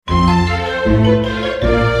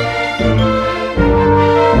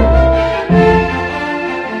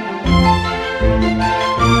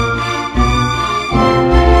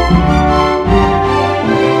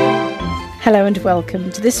Hello and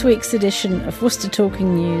welcome to this week's edition of Worcester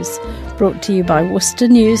Talking News, brought to you by Worcester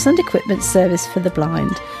News and Equipment Service for the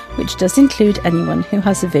Blind, which does include anyone who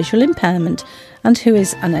has a visual impairment and who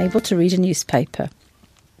is unable to read a newspaper.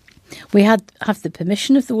 We have the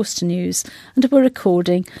permission of the Worcester News and we're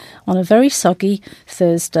recording on a very soggy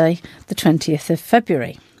Thursday, the 20th of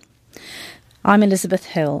February. I'm Elizabeth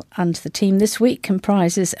Hill, and the team this week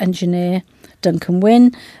comprises engineer Duncan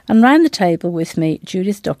Wynne, and round the table with me,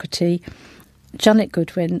 Judith Docherty, Janet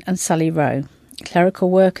Goodwin and Sally Rowe. Clerical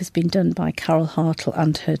work has been done by Carol Hartle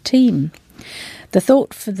and her team. The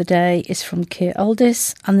thought for the day is from Keir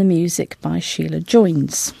Aldis and the music by Sheila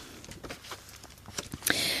Joines.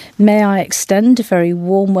 May I extend a very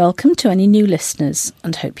warm welcome to any new listeners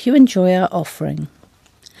and hope you enjoy our offering.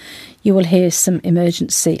 You will hear some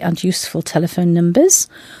emergency and useful telephone numbers,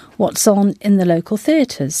 what's on in the local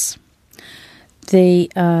theatres.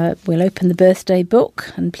 We'll open the birthday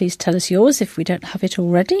book, and please tell us yours if we don't have it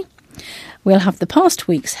already. We'll have the past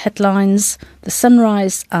week's headlines, the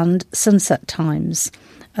sunrise and sunset times,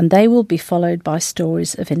 and they will be followed by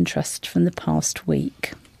stories of interest from the past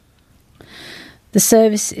week. The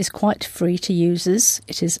service is quite free to users.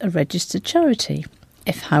 It is a registered charity.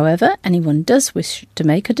 If, however, anyone does wish to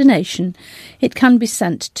make a donation, it can be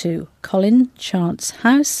sent to Colin Chance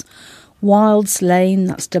House, Wilds Lane,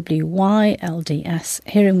 that's WYLDS,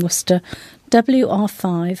 here in Worcester,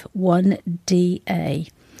 WR5 1DA.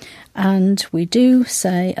 And we do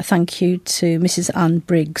say a thank you to Mrs. Anne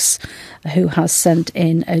Briggs, who has sent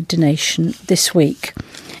in a donation this week.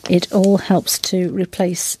 It all helps to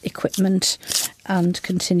replace equipment and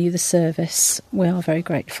continue the service. We are very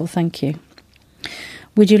grateful, thank you.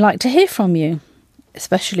 Would you like to hear from you,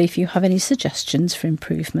 especially if you have any suggestions for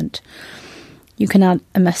improvement? You can add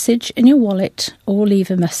a message in your wallet or leave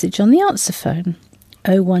a message on the answer phone,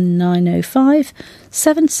 01905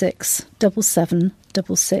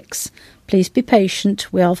 767766. Please be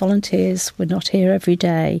patient, we are volunteers, we're not here every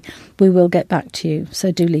day. We will get back to you,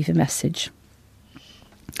 so do leave a message.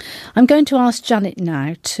 I'm going to ask Janet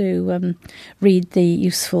now to read the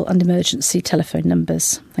useful and emergency telephone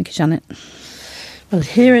numbers. Thank you, Janet. Well,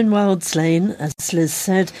 here in Wilds Lane, as Liz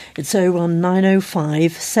said, it's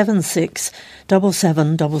 01905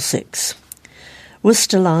 767766.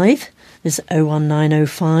 Worcester Live is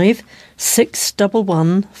 01905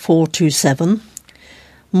 611 427.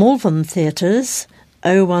 Malvern Theatres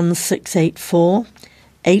 01684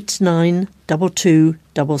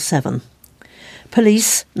 892277.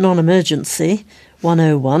 Police non-emergency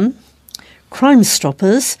 101. Crime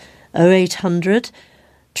Stoppers 0800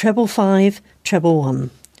 555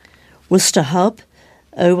 111. Worcester Hub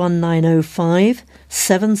 01905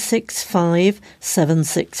 765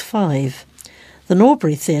 765. The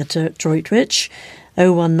Norbury Theatre at Droitwich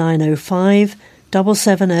 01905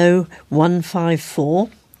 770 154.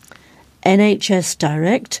 NHS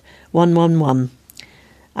Direct 111.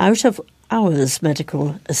 Out of Hours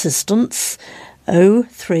Medical Assistance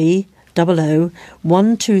 0300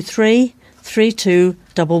 123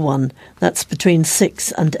 3211. That's between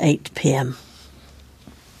 6 and 8 p.m.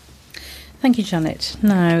 Thank you, Janet.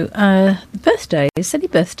 Now, birthdays. Any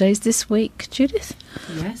birthdays this week, Judith?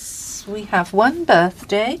 Yes, we have one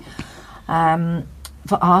birthday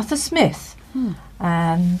for Arthur Smith.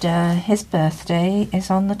 And his birthday is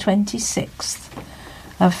on the 26th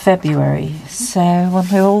of February. So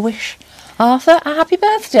we all wish Arthur a happy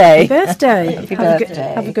birthday. Happy birthday. Happy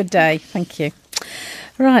birthday. Have a good day. Thank you.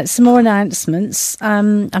 Right, some more announcements.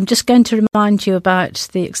 I'm just going to remind you about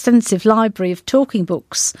the extensive library of talking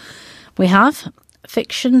books we have.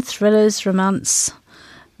 Fiction, thrillers, romance,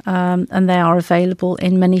 and they are available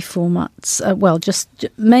in many formats. Just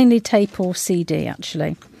mainly tape or CD,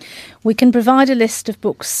 actually. We can provide a list of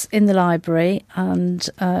books in the library, and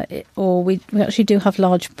or we actually do have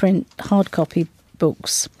large print hard copy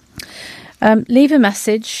books. Leave a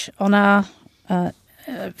message on our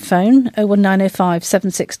phone 01905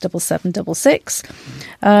 767766,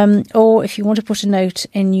 or if you want to put a note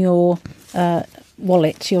in your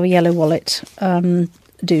wallet, your yellow wallet,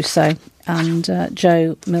 do so, and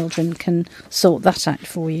Joe Mildren can sort that out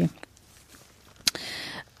for you.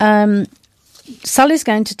 Sally's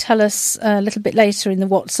going to tell us a little bit later in the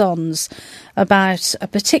What's Ons about a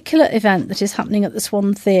particular event that is happening at the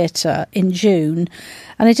Swan Theatre in June,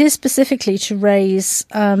 and it is specifically to raise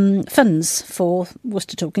funds for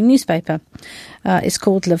Worcester Talking newspaper. It's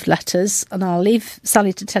called Love Letters, and I'll leave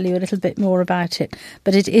Sally to tell you a little bit more about it,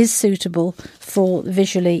 but it is suitable for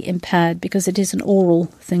visually impaired because it is an oral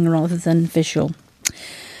thing rather than visual.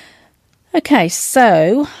 Okay,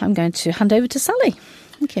 so I'm going to hand over to Sally.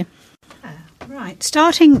 Thank you. Right,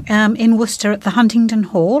 starting in Worcester at the Huntingdon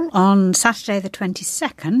Hall on Saturday the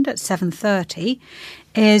 22nd at 7:30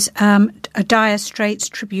 is a Dire Straits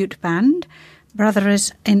tribute band,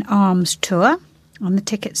 Brothers in Arms tour, and the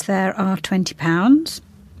tickets there are £20.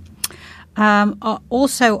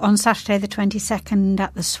 Also on Saturday the 22nd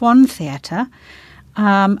at the Swan Theatre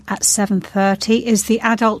at 7:30 is the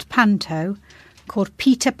adult panto called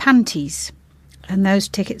Peter Panties, and those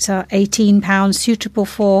tickets are £18, suitable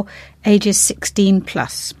for ages 16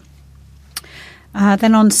 plus.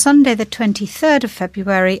 Then on Sunday the 23rd of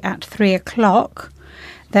February at 3 o'clock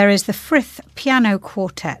there is the Frith Piano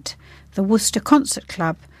Quartet, the Worcester Concert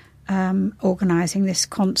Club organising this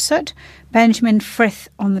concert. Benjamin Frith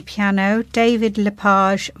on the piano, David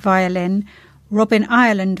Lepage violin, Robin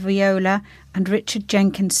Ireland viola and Richard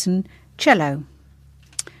Jenkinson cello.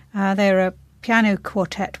 They're a piano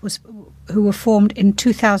quartet who were formed in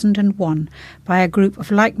 2001 by a group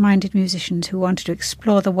of like-minded musicians who wanted to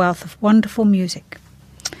explore the wealth of wonderful music.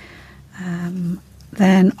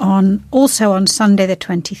 Then also on Sunday the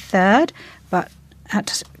 23rd, but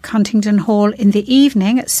at Huntingdon Hall in the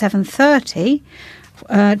evening at 7:30,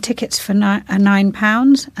 tickets for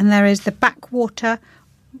 £9, and there is the Backwater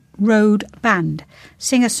Road Band.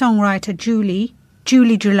 Singer-songwriter Julie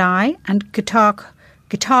July and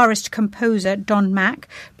guitarist-composer Don Mack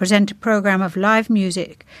present a programme of live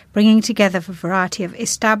music, bringing together a variety of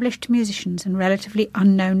established musicians and relatively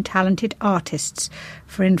unknown talented artists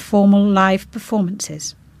for informal live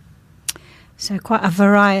performances. So quite a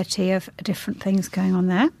variety of different things going on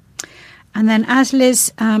there. And then, as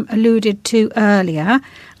Liz alluded to earlier,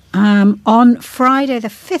 on Friday the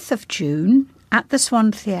 5th of June at the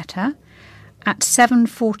Swan Theatre at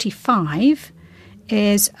 7:45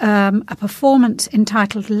 is a performance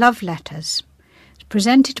entitled Love Letters. It's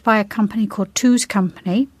presented by a company called Two's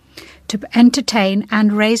Company to entertain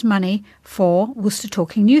and raise money for Worcester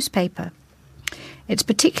Talking newspaper. It's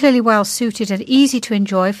particularly well suited and easy to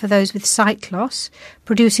enjoy for those with sight loss,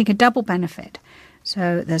 producing a double benefit.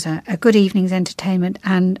 So there's a good evening's entertainment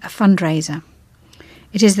and a fundraiser.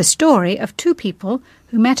 It is the story of two people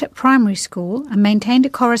who met at primary school and maintained a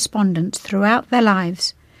correspondence throughout their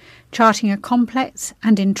lives, charting a complex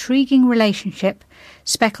and intriguing relationship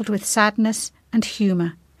speckled with sadness and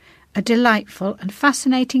humour. A delightful and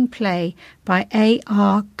fascinating play by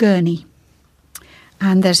A.R. Gurney.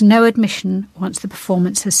 And there's no admission once the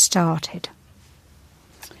performance has started.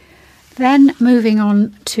 Then moving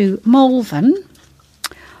on to Malvern,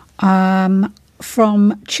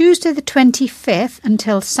 from Tuesday the 25th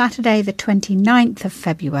until Saturday the 29th of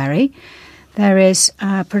February, there is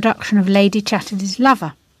a production of Lady Chatterley's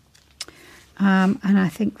Lover. And I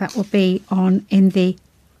think that will be in the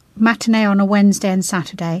matinee on a Wednesday and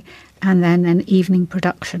Saturday, and then an evening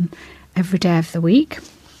production every day of the week.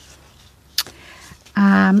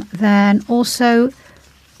 Then also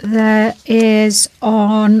there is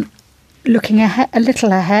looking a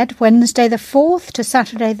little ahead, Wednesday the 4th to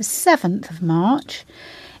Saturday the 7th of March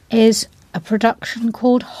is a production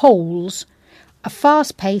called Holes, a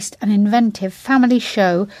fast-paced and inventive family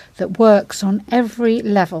show that works on every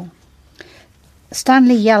level.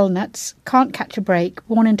 Stanley Yelnuts can't catch a break.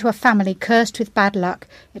 Born into a family cursed with bad luck,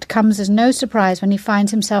 it comes as no surprise when he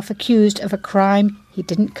finds himself accused of a crime he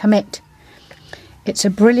didn't commit. It's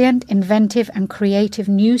a brilliant, inventive and creative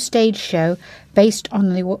new stage show based on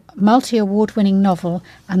the multi-award-winning novel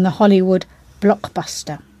and the Hollywood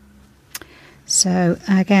blockbuster. So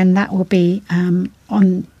again, that will be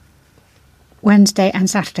on Wednesday and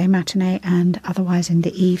Saturday matinee and otherwise in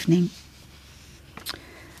the evening.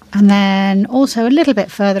 And then also a little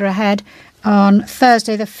bit further ahead, on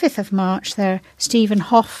Thursday the 5th of March, there Stephen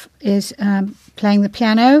Hoff is playing the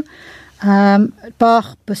piano.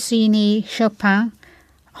 Bach, Busini, Chopin,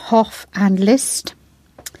 Hoff and Liszt.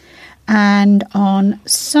 And on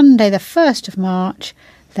Sunday the 1st of March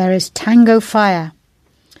there is Tango Fire,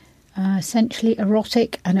 essentially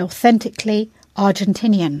erotic and authentically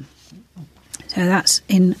Argentinian. So that's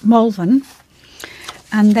in Malvern.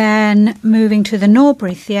 And then moving to the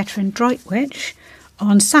Norbury Theatre in Droitwich,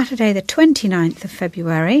 on Saturday the 29th of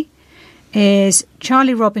February is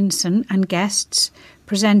Charlie Robinson and guests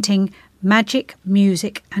presenting Magic,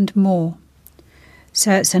 Music and More.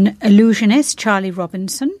 So it's an illusionist, Charlie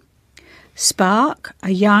Robinson. Spark,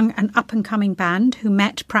 a young and up-and-coming band who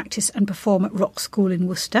met, practice and perform at Rock School in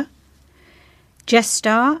Worcester.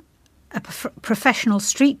 Jesstar, a professional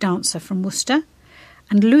street dancer from Worcester.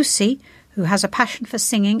 And Lucy, who has a passion for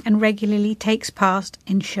singing and regularly takes part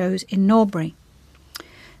in shows in Norbury.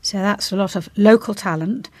 So that's a lot of local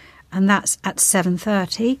talent, and that's at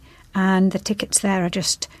 7:30, and the tickets there are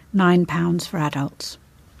just £9 for adults.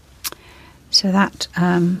 So that's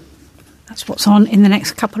what's on in the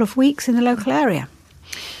next couple of weeks in the local area.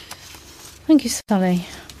 Thank you, Sally.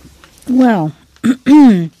 Well,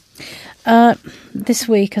 this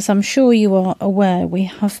week, as I'm sure you are aware, we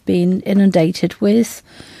have been inundated with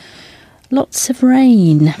lots of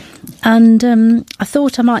rain. And I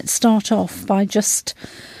thought I might start off by just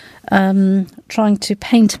trying to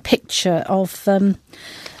paint a picture of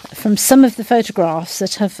from some of the photographs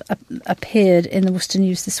that have appeared in the Worcester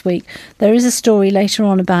News this week. There is a story later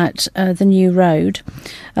on about the new road.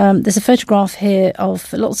 There's a photograph here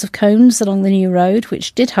of lots of cones along the new road,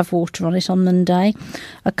 which did have water on it on Monday.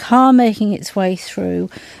 A car making its way through.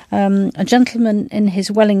 A gentleman in his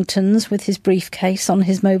Wellingtons with his briefcase on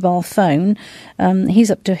his mobile phone.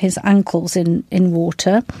 He's up to his ankles in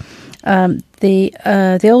water.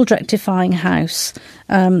 The old rectifying house,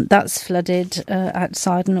 that's flooded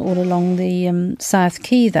outside and all along the South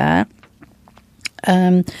Quay there.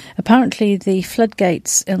 Apparently the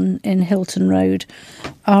floodgates in Hilton Road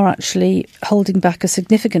are actually holding back a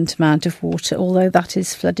significant amount of water, although that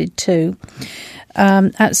is flooded too.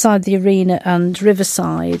 Outside the arena and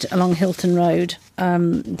Riverside along Hilton Road,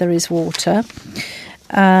 there is water.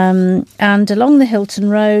 And along the Hilton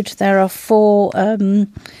Road, there are 4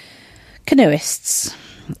 canoeists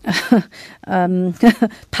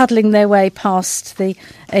paddling their way past the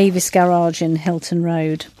Avis garage in Hilton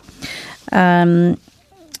Road. Let's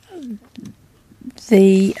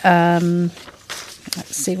see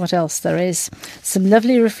what else there is. Some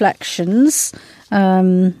lovely reflections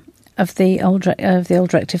of the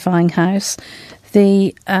old rectifying house.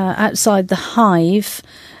 The outside the Hive,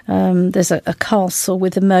 there's a castle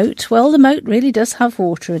with a moat. Well, the moat really does have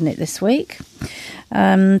water in it this week.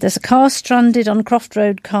 There's a car stranded on Croft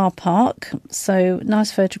Road car park. So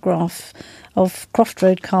nice photograph of Croft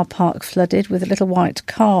Road car park flooded with a little white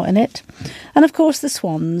car in it. And of course the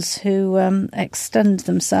swans who extend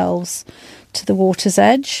themselves to the water's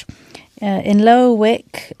edge. In Lower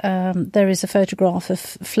Wick, there is a photograph of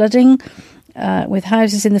flooding with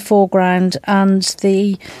houses in the foreground and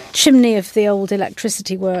the chimney of the old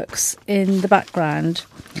electricity works in the background.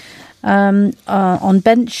 On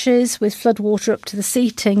benches with floodwater up to the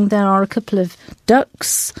seating, there are a couple of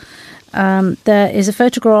ducks. There is a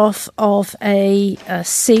photograph of a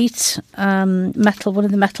seat, one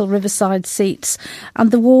of the metal Riverside seats,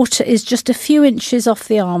 and the water is just a few inches off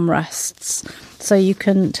the armrests, so you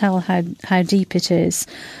can tell how deep it is.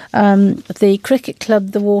 The cricket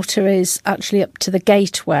club, the water is actually up to the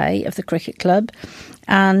gateway of the cricket club,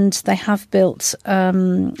 and they have built,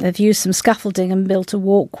 they've used some scaffolding and built a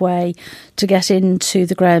walkway to get into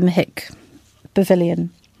the Graham Hick Pavilion.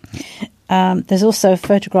 There's also a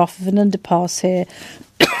photograph of an underpass here,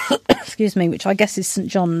 excuse me, which I guess is St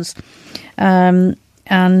John's, and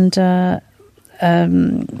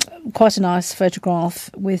quite a nice photograph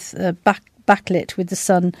with backlit with the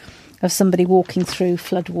sun of somebody walking through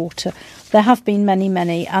floodwater. There have been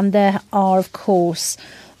many, and there are, of course,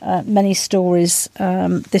 many stories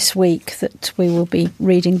this week that we will be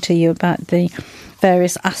reading to you about the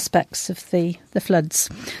various aspects of the floods.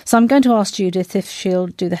 So I'm going to ask Judith if she'll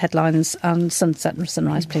do the headlines and sunset and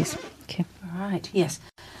sunrise, please. Okay. All right, yes.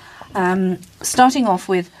 Starting off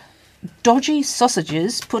with dodgy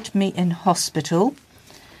sausages put me in hospital.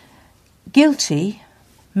 Guilty,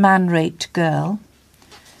 man raped girl.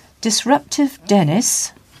 Disruptive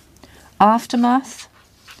Dennis. Aftermath.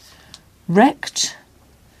 Wrecked.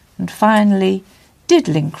 And finally, did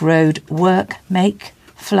Link Road work make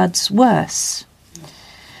floods worse?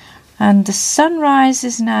 And the sunrise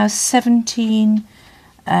is now 13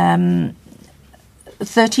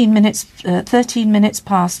 minutes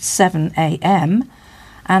past 7 a.m.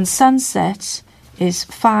 and sunset is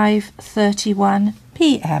 5:31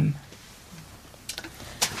 p.m.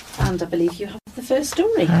 And I believe you have the first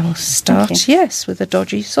story. I will start, yes, with the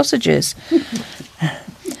dodgy sausages.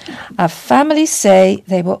 Our family say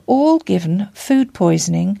they were all given food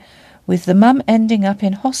poisoning, with the mum ending up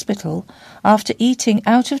in hospital after eating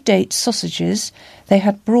out-of-date sausages they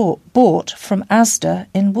had bought from Asda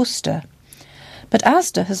in Worcester. But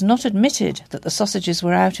Asda has not admitted that the sausages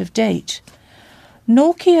were out of date.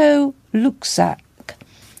 Norkio Luxak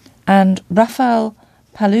and Rafael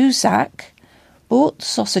Paluzak bought the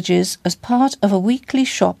sausages as part of a weekly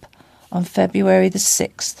shop on February the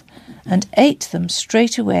 6th and ate them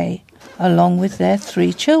straight away, along with their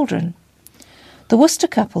 3 children. The Worcester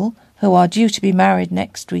couple, who are due to be married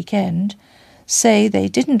next weekend, say they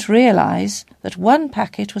didn't realise that one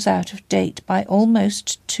packet was out of date by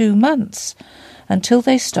almost 2 months until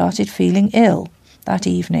they started feeling ill that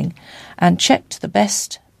evening and checked the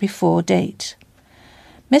best before date.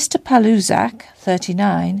 Mr. Paluzak,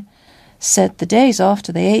 39, said the days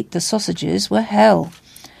after they ate the sausages were hell,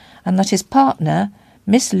 and that his partner,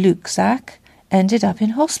 Miss Lukzak, ended up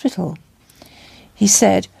in hospital. He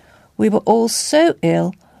said, "We were all so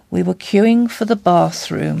ill, we were queuing for the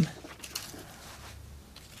bathroom.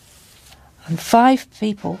 And 5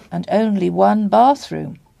 people and only 1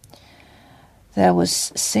 bathroom. There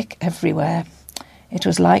was sick everywhere. It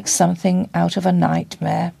was like something out of a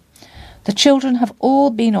nightmare. The children have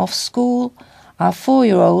all been off school. Our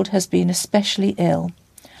 4-year-old has been especially ill.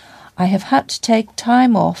 I have had to take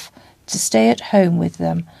time off to stay at home with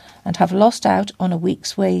them and have lost out on a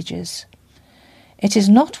week's wages. It is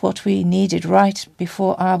not what we needed right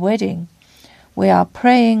before our wedding. We are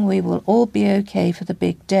praying we will all be okay for the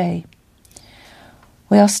big day.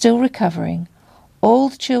 We are still recovering. All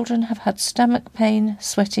the children have had stomach pain,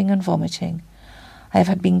 sweating and vomiting. I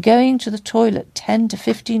have been going to the toilet 10 to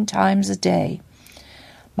 15 times a day.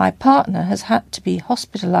 My partner has had to be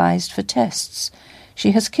hospitalised for tests.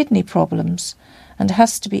 She has kidney problems and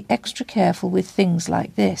has to be extra careful with things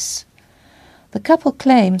like this. The couple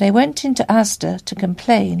claim they went into Asda to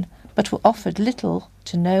complain but were offered little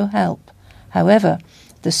to no help. However,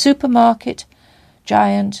 the supermarket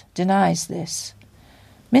giant denies this.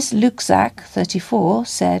 Miss Lukzak, 34,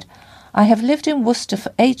 said, "I have lived in Worcester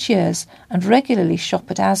for 8 years and regularly shop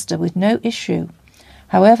at Asda with no issue.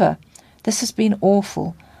 However, this has been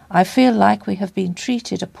awful. I feel like we have been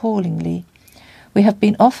treated appallingly. We have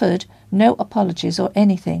been offered no apologies or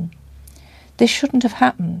anything. This shouldn't have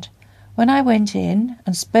happened. When I went in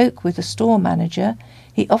and spoke with the store manager,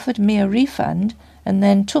 he offered me a refund and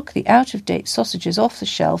then took the out-of-date sausages off the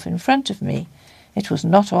shelf in front of me. It was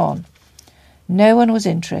not on. No one was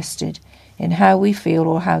interested in how we feel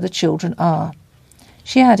or how the children are."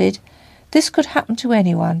 She added, "This could happen to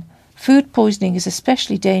anyone. Food poisoning is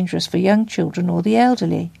especially dangerous for young children or the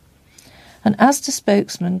elderly." An Asda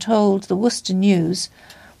spokesman told the Worcester News,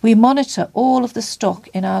 "We monitor all of the stock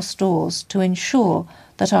in our stores to ensure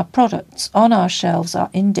that our products on our shelves are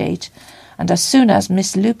in date, and as soon as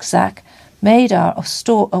Miss Lukzak made our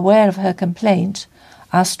store aware of her complaint,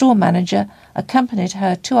 our store manager accompanied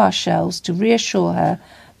her to our shelves to reassure her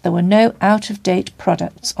there were no out-of-date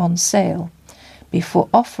products on sale, before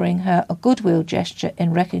offering her a goodwill gesture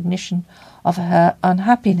in recognition of her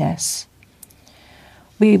unhappiness.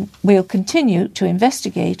 We will continue to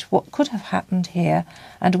investigate what could have happened here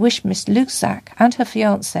and wish Miss Lukzak and her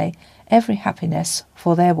fiancé every happiness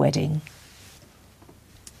for their wedding."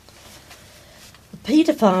 A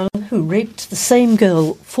paedophile who raped the same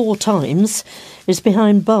girl 4 times is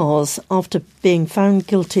behind bars after being found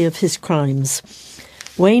guilty of his crimes.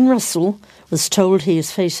 Wayne Russell was told he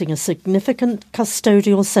is facing a significant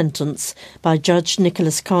custodial sentence by Judge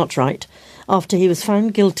Nicholas Cartwright after he was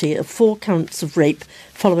found guilty of 4 counts of rape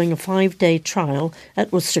following a 5-day trial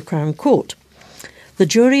at Worcester Crown Court. The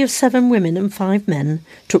jury of 7 women and 5 men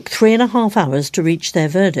took 3.5 hours to reach their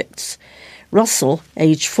verdicts. Russell,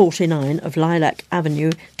 aged 49, of Lilac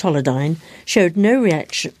Avenue, Tolladine, showed no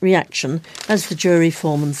reaction as the jury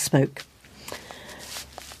foreman spoke.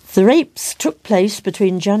 The rapes took place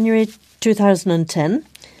between January 2010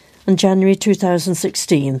 and January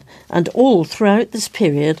 2016, and all throughout this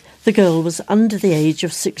period the girl was under the age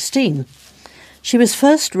of 16. She was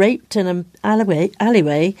first raped in an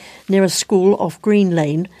alleyway near a school off Green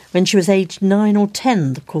Lane when she was aged 9 or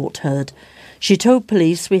 10, the court heard. She told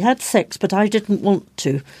police, "We had sex, but I didn't want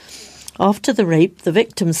to." After the rape, the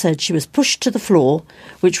victim said she was pushed to the floor,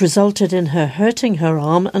 which resulted in her hurting her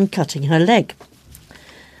arm and cutting her leg.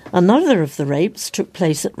 Another of the rapes took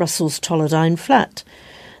place at Russell's Tolladine flat.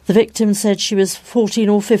 The victim said she was 14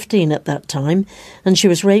 or 15 at that time, and she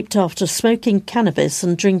was raped after smoking cannabis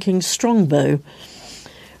and drinking Strongbow.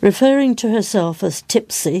 Referring to herself as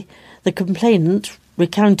tipsy, the complainant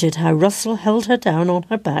recounted how Russell held her down on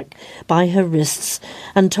her back by her wrists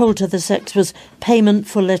and told her the sex was payment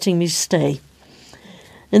for letting me stay.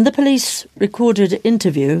 In the police-recorded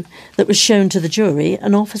interview that was shown to the jury,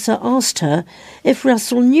 an officer asked her if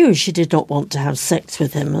Russell knew she did not want to have sex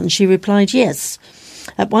with him, and she replied yes.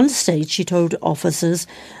 At one stage she told officers,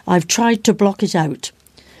 "I've tried to block it out."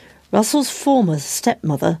 Russell's former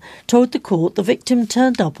stepmother told the court the victim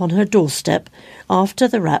turned up on her doorstep after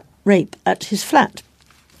the rape at his flat.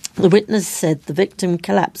 The witness said the victim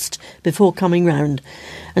collapsed before coming round,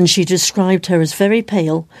 and she described her as very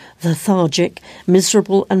pale, lethargic,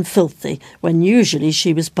 miserable and filthy, when usually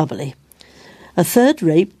she was bubbly. A third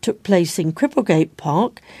rape took place in Cripplegate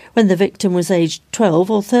Park when the victim was aged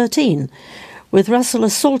 12 or 13, with Russell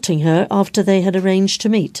assaulting her after they had arranged to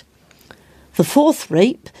meet. The fourth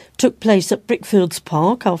rape took place at Brickfields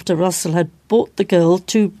Park after Russell had bought the girl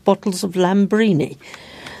 2 bottles of Lambrini.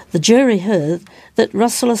 The jury heard that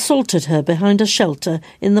Russell assaulted her behind a shelter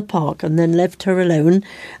in the park and then left her alone,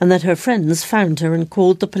 and that her friends found her and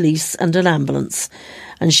called the police and an ambulance,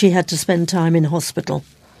 and she had to spend time in hospital.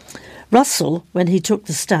 Russell, when he took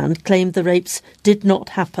the stand, claimed the rapes did not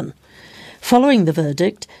happen. Following the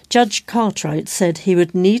verdict, Judge Cartwright said he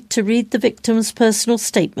would need to read the victim's personal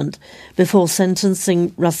statement before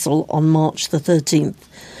sentencing Russell on March the 13th.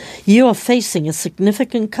 "You are facing a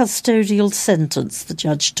significant custodial sentence," the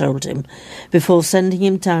judge told him, before sending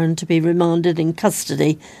him down to be remanded in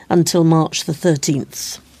custody until March the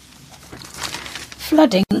 13th.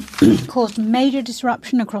 Flooding caused major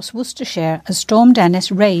disruption across Worcestershire as Storm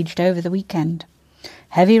Dennis raged over the weekend.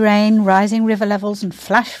 Heavy rain, rising river levels and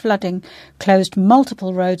flash flooding closed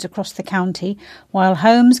multiple roads across the county, while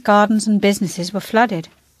homes, gardens and businesses were flooded.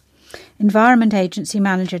 Environment Agency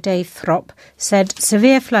Manager Dave Throp said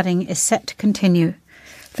severe flooding is set to continue.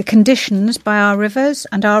 The conditions by our rivers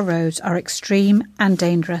and our roads are extreme and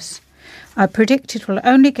dangerous. I predict it will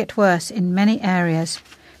only get worse in many areas.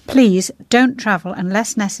 Please don't travel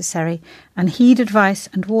unless necessary and heed advice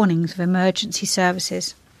and warnings of emergency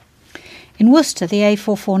services. In Worcester, the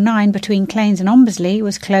A449 between Claines and Ombersley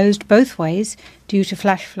was closed both ways due to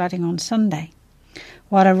flash flooding on Sunday,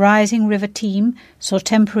 while a rising river team saw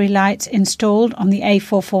temporary lights installed on the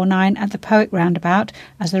A449 at the Powick roundabout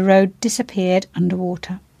as the road disappeared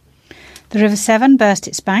underwater. The River Severn burst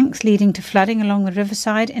its banks, leading to flooding along the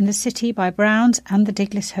riverside in the city by Browns and the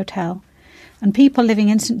Diglis Hotel. And people living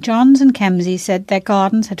in St John's and Kemsey said their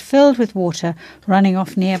gardens had filled with water running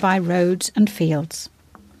off nearby roads and fields.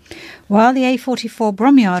 While the A44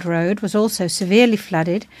 Bromyard Road was also severely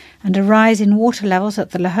flooded, and a rise in water levels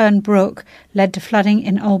at the Laherne Brook led to flooding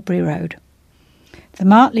in Albury Road. The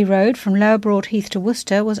Martley Road from Lower Broadheath to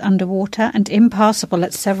Worcester was underwater and impassable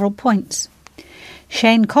at several points.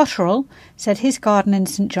 Shane Cotterell said his garden in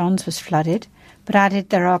St John's was flooded, but added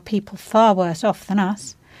there are people far worse off than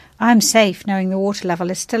us. I'm safe knowing the water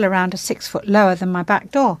level is still around a 6 foot lower than my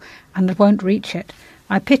back door and won't reach it.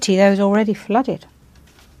 I pity those already flooded.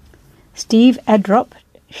 Steve Edrop,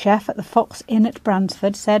 chef at the Fox Inn at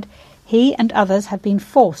Bransford, said he and others had been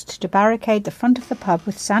forced to barricade the front of the pub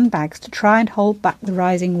with sandbags to try and hold back the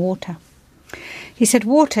rising water. He said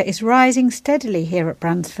water is rising steadily here at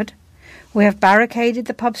Bransford. We have barricaded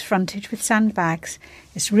the pub's frontage with sandbags.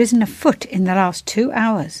 It's risen a foot in the last 2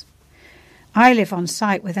 hours. I live on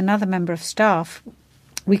site with another member of staff.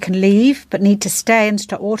 We can leave, but need to stay and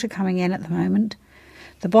stop water coming in at the moment.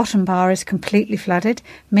 The bottom bar is completely flooded.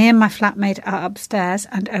 Me and my flatmate are upstairs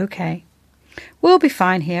and okay. We'll be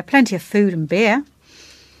fine here, plenty of food and beer.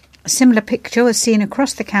 A similar picture was seen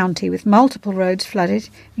across the county with multiple roads flooded,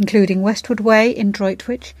 including Westwood Way in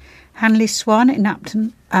Droitwich, Hanley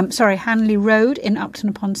Road in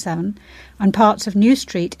Upton-upon-Severn, and parts of New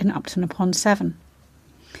Street in Upton-upon-Severn.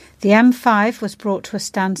 The M5 was brought to a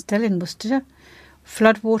standstill in Worcester.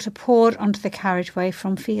 Floodwater poured onto the carriageway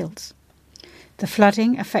from fields. The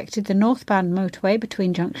flooding affected the northbound motorway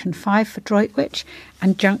between Junction 5 for Droitwich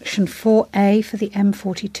and Junction 4A for the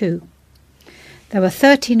M42. There were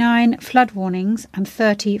 39 flood warnings and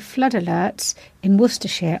 30 flood alerts in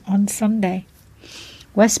Worcestershire on Sunday.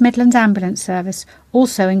 West Midlands Ambulance Service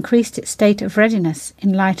also increased its state of readiness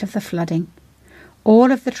in light of the flooding.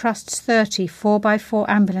 All of the Trust's 30 4x4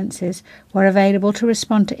 ambulances were available to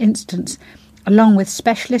respond to incidents, along with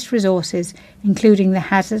specialist resources, including the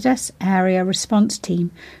Hazardous Area Response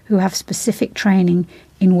Team, who have specific training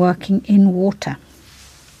in working in water.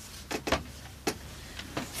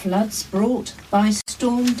 Floods brought by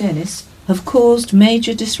Storm Dennis have caused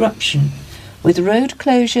major disruption, with road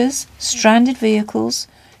closures, stranded vehicles,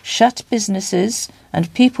 shut businesses,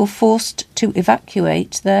 and people forced to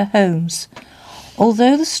evacuate their homes.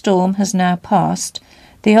 Although the storm has now passed,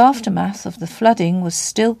 the aftermath of the flooding was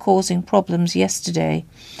still causing problems yesterday,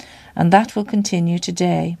 and that will continue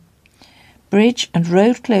today. Bridge and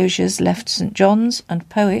road closures left St John's and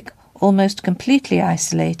Powick almost completely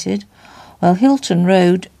isolated, while Hilton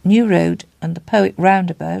Road, New Road and the Powick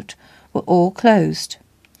roundabout were all closed.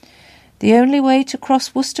 The only way to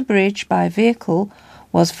cross Worcester Bridge by vehicle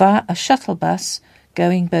was via a shuttle bus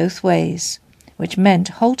going both ways, which meant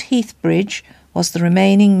Holt Heath Bridge was the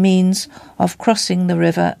remaining means of crossing the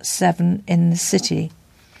River Severn in the city.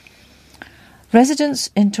 Residents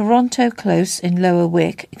in Toronto Close in Lower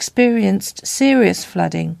Wick experienced serious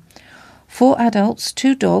flooding. 4 adults,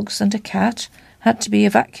 2 dogs and a cat had to be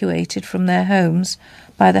evacuated from their homes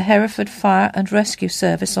by the Hereford Fire and Rescue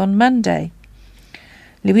Service on Monday.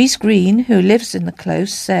 Louise Green, who lives in the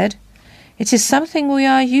Close, said, "It is something we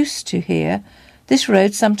are used to here. This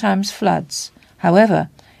road sometimes floods. However,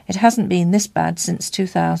 it hasn't been this bad since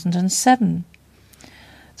 2007.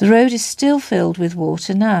 The road is still filled with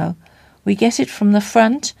water now. We get it from the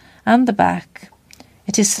front and the back.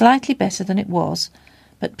 It is slightly better than it was,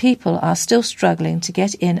 but people are still struggling to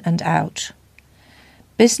get in and out."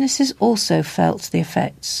 Businesses also felt the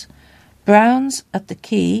effects. Brown's at the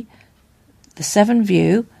Quay, the Severn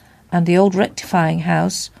View and the Old Rectifying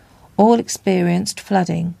House all experienced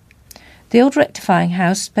flooding. The Old Rectifying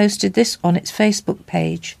House posted this on its Facebook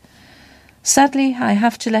page. "Sadly, I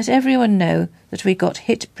have to let everyone know that we got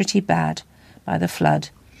hit pretty bad by the flood.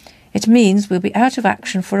 It means we'll be out of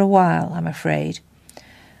action for a while, I'm afraid.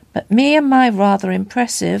 But me and my rather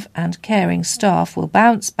impressive and caring staff will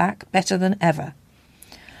bounce back better than ever."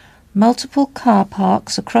 Multiple car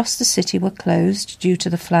parks across the city were closed due to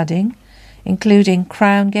the flooding, including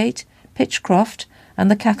Crowngate, Pitchcroft and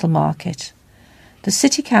the cattle market. The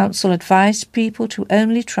City Council advised people to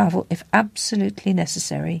only travel if absolutely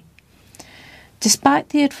necessary. Despite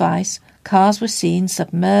the advice, cars were seen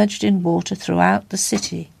submerged in water throughout the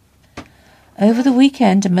city. Over the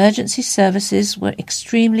weekend, emergency services were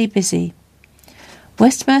extremely busy.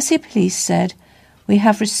 West Mercia Police said, "We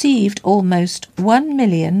have received almost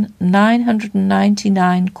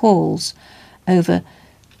 1,999 calls, over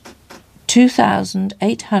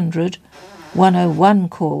 2,800 101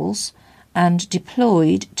 calls, and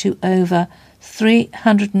deployed to over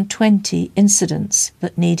 320 incidents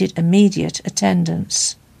that needed immediate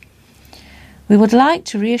attendance. We would like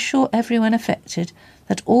to reassure everyone affected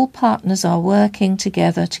that all partners are working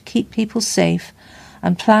together to keep people safe,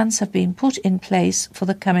 and plans have been put in place for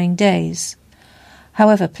the coming days.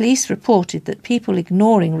 However, police reported that people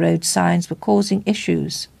ignoring road signs were causing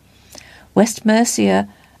issues. West Mercia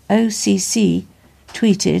OCC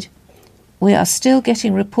tweeted, "We are still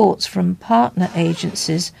getting reports from partner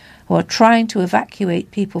agencies who are trying to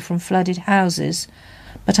evacuate people from flooded houses,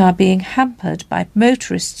 but are being hampered by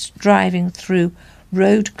motorists driving through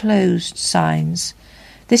road closed signs.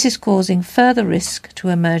 This is causing further risk to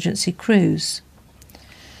emergency crews."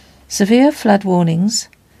 Severe flood warnings,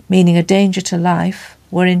 meaning a danger to life,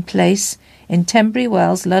 were in place in Tenbury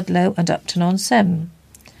Wells, Ludlow and Upton-on-Severn.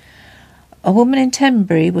 A woman in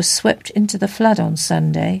Tenbury was swept into the flood on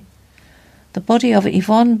Sunday. The body of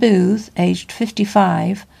Yvonne Booth, aged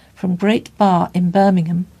 55, from Great Bar in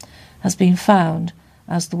Birmingham, has been found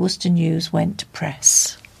as the Worcester News went to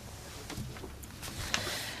press.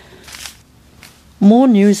 More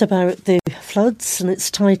news about the floods, and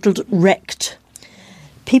it's titled Wrecked.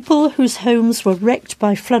 People whose homes were wrecked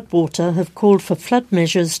by floodwater have called for flood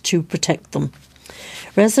measures to protect them.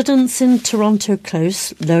 Residents in Toronto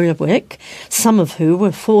Close, Lower Wick, some of who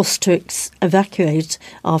were forced to evacuate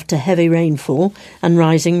after heavy rainfall and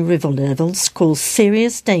rising river levels caused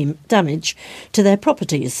serious damage to their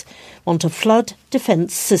properties, want a flood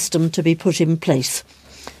defence system to be put in place.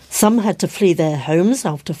 Some had to flee their homes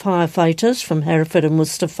after firefighters from Hereford and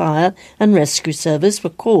Worcester Fire and Rescue Service were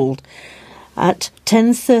called at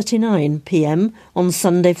 10:39 p.m. on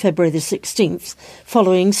Sunday, February the 16th,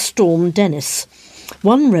 following Storm Dennis.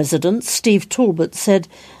 One resident, Steve Talbot, said,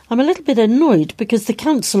 "I'm a little bit annoyed because the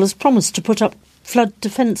council has promised to put up flood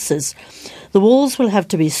defences. The walls will have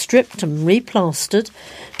to be stripped and replastered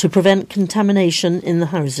to prevent contamination in the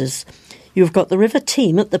houses. You've got the river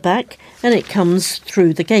Team at the back and it comes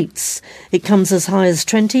through the gates. It comes as high as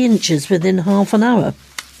 20 inches within half an hour.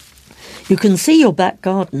 You can see your back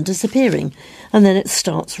garden disappearing and then it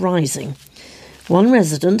starts rising." One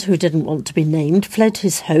resident, who didn't want to be named, fled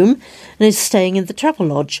his home and is staying in the Travel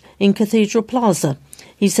Lodge in Cathedral Plaza.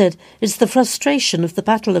 He said, "It's the frustration of the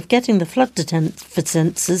battle of getting the flood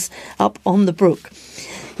defences up on the brook.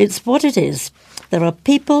 It's what it is. There are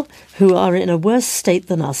people who are in a worse state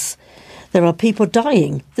than us. There are people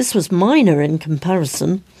dying. This was minor in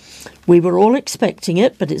comparison. We were all expecting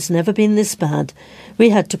it, but it's never been this bad. We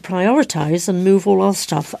had to prioritise and move all our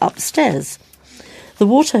stuff upstairs. The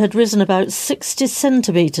water had risen about 60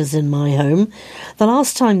 centimetres in my home. The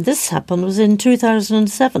last time this happened was in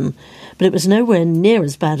 2007, but it was nowhere near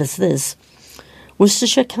as bad as this.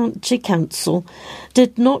 Worcestershire County Council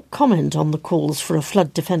did not comment on the calls for a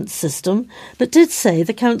flood defence system, but did say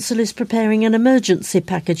the council is preparing an emergency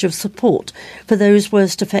package of support for those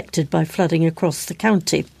worst affected by flooding across the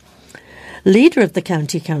county. Leader of the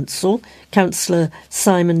County Council, Councillor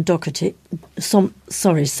Simon Geraghty,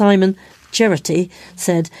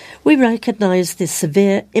 said, "We recognise the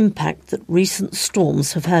severe impact that recent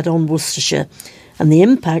storms have had on Worcestershire and the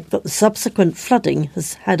impact that the subsequent flooding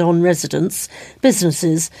has had on residents,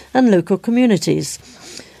 businesses and local communities.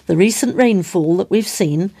 The recent rainfall that we've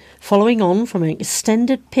seen, following on from an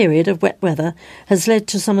extended period of wet weather, has led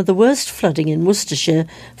to some of the worst flooding in Worcestershire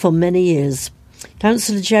for many years."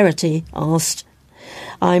 Councillor Geraghty asked,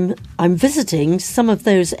 I'm visiting some of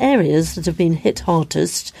those areas that have been hit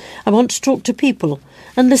hardest. I want to talk to people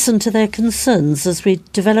and listen to their concerns as we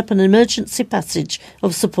develop an emergency package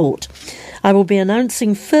of support. I will be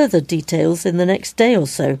announcing further details in the next day or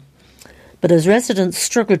so. But as residents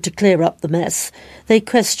struggled to clear up the mess, they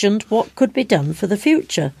questioned what could be done for the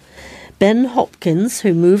future. Ben Hopkins,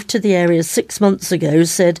 who moved to the area 6 months ago,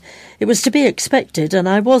 said, "It was to be expected and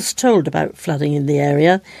I was told about flooding in the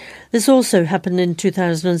area. This also happened in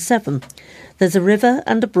 2007. There's a river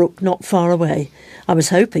and a brook not far away. I was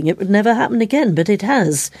hoping it would never happen again, but it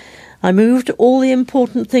has. I moved all the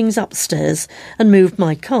important things upstairs and moved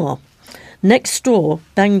my car. Next door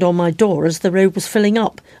banged on my door as the road was filling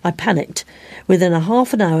up. I panicked. Within a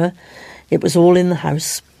half an hour, it was all in the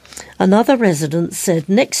house." Another resident said,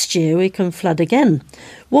 "Next year we can flood again.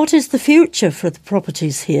 What is the future for the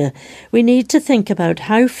properties here? We need to think about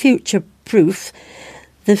how future-proof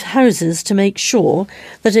the houses to make sure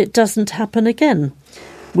that it doesn't happen again.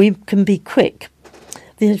 We can be quick.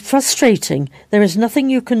 It's frustrating. There is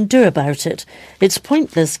nothing you can do about it. It's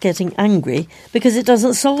pointless getting angry because it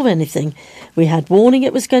doesn't solve anything. We had warning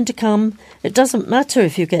it was going to come. It doesn't matter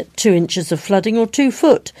if you get 2 inches of flooding or 2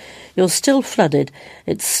 foot. You're still flooded.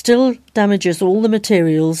 It still damages all the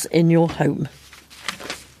materials in your home."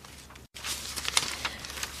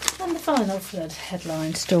 And the final flood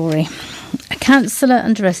headline story. A councillor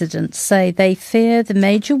and residents say they fear the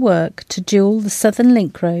major work to dual the Southern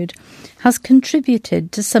Link Road has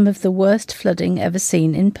contributed to some of the worst flooding ever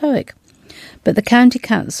seen in Powick, but the County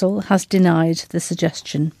Council has denied the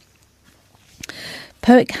suggestion.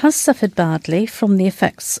 Powick has suffered badly from the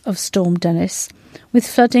effects of Storm Dennis, with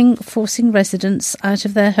flooding forcing residents out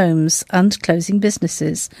of their homes and closing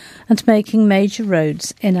businesses and making major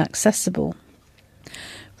roads inaccessible.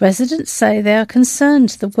 Residents say they are concerned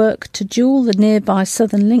the work to dual the nearby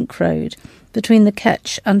Southern Link Road between the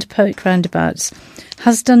Ketch and Powick roundabouts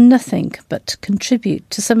has done nothing but contribute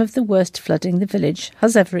to some of the worst flooding the village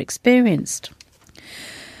has ever experienced.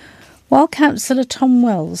 While Councillor Tom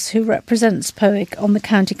Wells, who represents Powick on the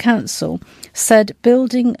County Council, said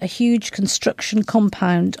building a huge construction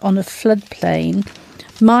compound on a floodplain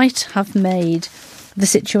might have made the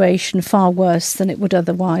situation far worse than it would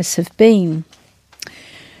otherwise have been.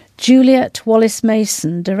 Juliet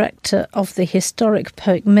Wallace-Mason, director of the historic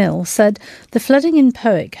Powick Mill, said the flooding in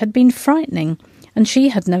Powick had been frightening and she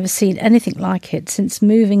had never seen anything like it since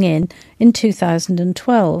moving in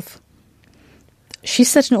 2012. She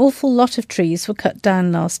said an awful lot of trees were cut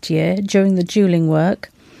down last year during the dualling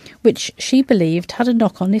work, which she believed had a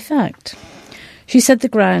knock-on effect. She said the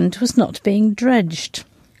ground was not being dredged,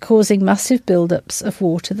 causing massive build-ups of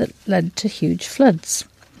water that led to huge floods.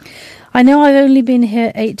 "I know I've only been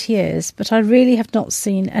here 8 years, but I really have not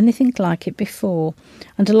seen anything like it before,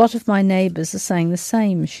 and a lot of my neighbours are saying the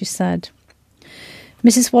same," she said.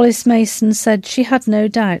 Mrs. Wallace-Mason said she had no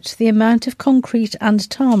doubt the amount of concrete and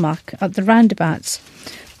tarmac at the roundabouts,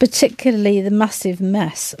 particularly the massive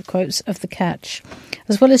mess, quotes, of the Ketch,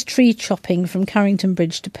 as well as tree chopping from Carrington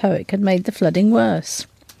Bridge to Powick, had made the flooding worse.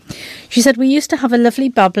 She said, "We used to have a lovely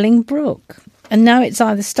babbling brook, and now it's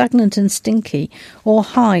either stagnant and stinky or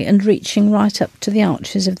high and reaching right up to the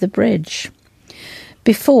arches of the bridge.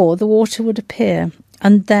 Before, the water would appear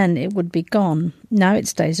and then it would be gone. Now it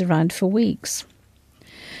stays around for weeks."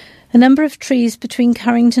 A number of trees between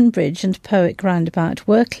Carrington Bridge and Powick roundabout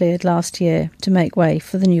were cleared last year to make way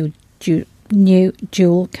for the new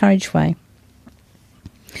dual carriageway.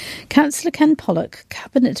 Councillor Ken Pollock,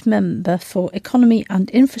 Cabinet Member for Economy and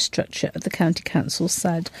Infrastructure at the County Council,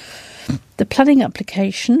 said the planning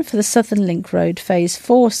application for the Southern Link Road Phase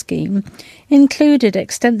 4 scheme included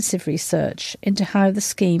extensive research into how the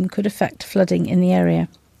scheme could affect flooding in the area.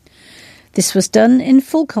 This was done in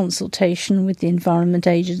full consultation with the Environment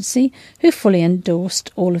Agency, who fully endorsed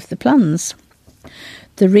all of the plans.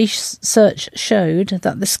 The research showed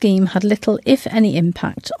that the scheme had little, if any,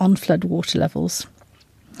 impact on flood water levels.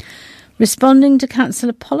 Responding to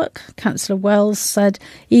Councillor Pollock, Councillor Wells said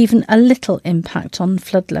even a little impact on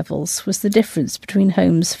flood levels was the difference between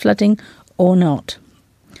homes flooding or not.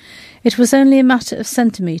 It was only a matter of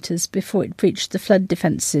centimetres before it breached the flood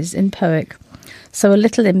defences in Powick, so a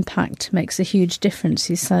little impact makes a huge difference,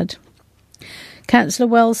 he said. Councillor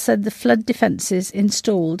Wells said the flood defences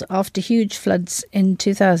installed after huge floods in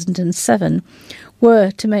 2007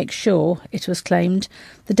 were to make sure, it was claimed,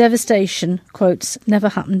 the devastation, quotes, never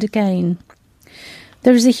happened again.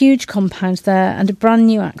 There is a huge compound there and a brand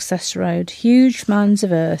new access road, huge mounds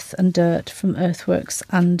of earth and dirt from earthworks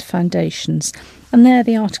and foundations. And there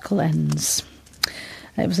the article ends.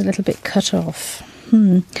 It was a little bit cut off.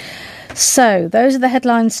 So, those are the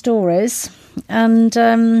headline stories, and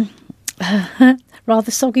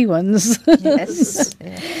rather soggy ones. Yes.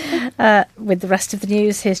 With the rest of the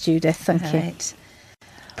news, here's Judith. Thank you.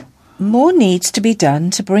 More needs to be done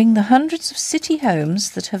to bring the hundreds of city homes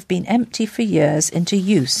that have been empty for years into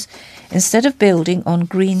use, instead of building on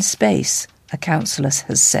green space, a councillor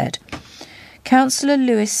has said. Councillor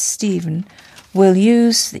Lewis Stephen will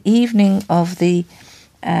use the evening of the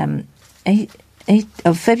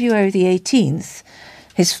of February the 18th,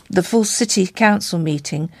 the full City Council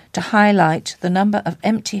meeting, to highlight the number of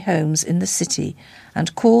empty homes in the city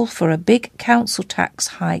and call for a big council tax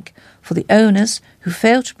hike for the owners who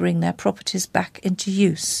fail to bring their properties back into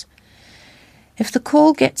use. If the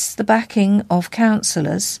call gets the backing of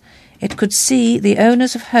councillors, it could see the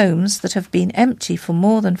owners of homes that have been empty for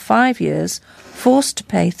more than 5 years forced to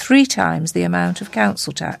pay 3 times the amount of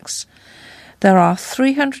council tax. There are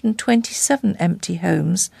 327 empty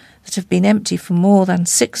homes that have been empty for more than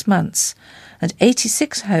 6 months, and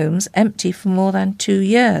 86 homes empty for more than 2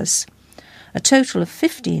 years. A total of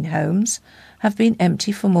 15 homes have been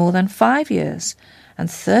empty for more than 5 years,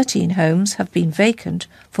 and 13 homes have been vacant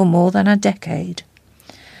for more than a decade.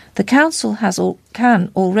 The council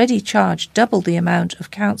can already charge double the amount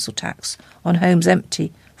of council tax on homes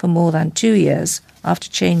empty for more than 2 years after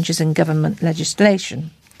changes in government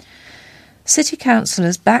legislation. City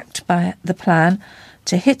councillors backed by the plan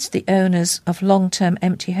to hit the owners of long-term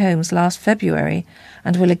empty homes last February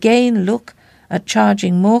and will again look at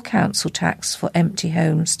charging more council tax for empty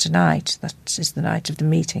homes tonight. That is the night of the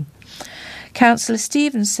meeting. Councillor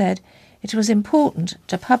Stevens said it was important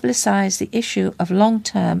to publicise the issue of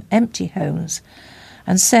long-term empty homes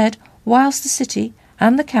and said whilst the city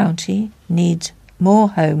and the county need more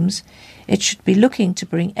homes, it should be looking to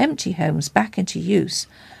bring empty homes back into use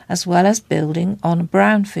as well as building on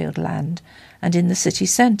brownfield land and in the city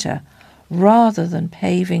centre, rather than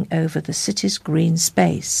paving over the city's green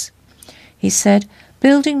space. He said,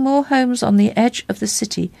 building more homes on the edge of the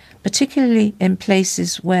city, particularly in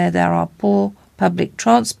places where there are poor public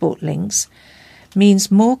transport links,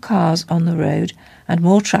 means more cars on the road and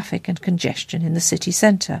more traffic and congestion in the city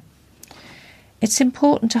centre. It's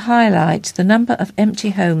important to highlight the number of empty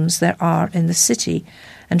homes there are in the city,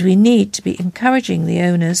 and we need to be encouraging the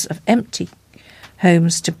owners of empty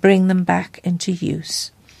homes to bring them back into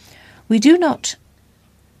use. We do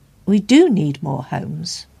need more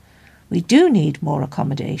homes. We do need more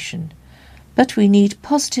accommodation, but we need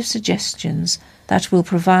positive suggestions that will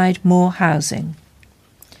provide more housing.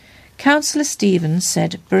 Councillor Stevens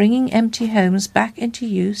said bringing empty homes back into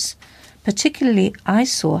use, particularly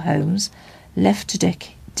eyesore homes left to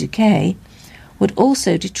decay, would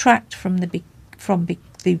also detract from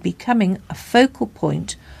the becoming a focal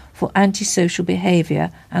point for antisocial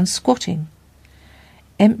behaviour and squatting.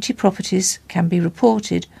 Empty properties can be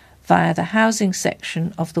reported via the housing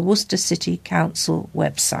section of the Worcester City Council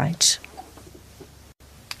website.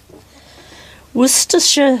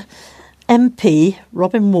 Worcestershire MP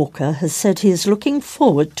Robin Walker has said he is looking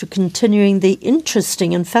forward to continuing the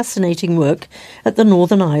interesting and fascinating work at the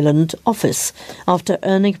Northern Ireland office after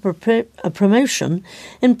earning a promotion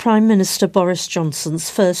in Prime Minister Boris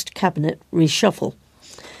Johnson's first cabinet reshuffle.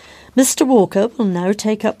 Mr Walker will now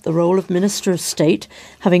take up the role of Minister of State,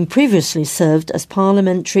 having previously served as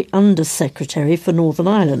Parliamentary Under-Secretary for Northern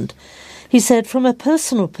Ireland. He said, from a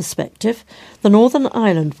personal perspective, the Northern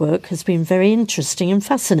Ireland work has been very interesting and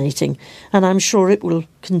fascinating, and I'm sure it will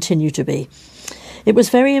continue to be. It was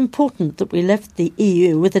very important that we left the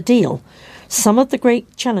EU with a deal. Some of the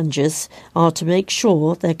great challenges are to make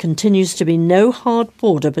sure there continues to be no hard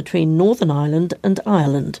border between Northern Ireland and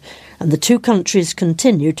Ireland, and the two countries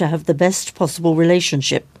continue to have the best possible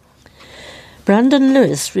relationship. Brandon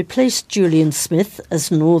Lewis replaced Julian Smith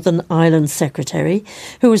as Northern Ireland Secretary,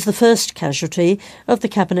 who was the first casualty of the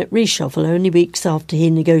cabinet reshuffle only weeks after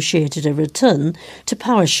he negotiated a return to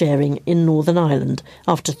power sharing in Northern Ireland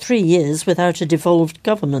after 3 years without a devolved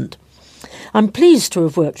government. I'm pleased to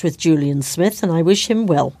have worked with Julian Smith and I wish him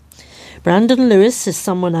well. Brandon Lewis is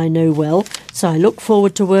someone I know well, so I look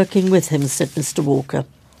forward to working with him, said Mr Walker.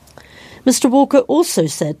 Mr Walker also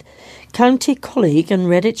said county colleague and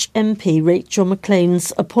Redditch MP Rachel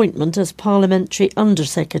McLean's appointment as Parliamentary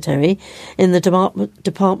Under-Secretary in the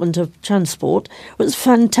Department of Transport was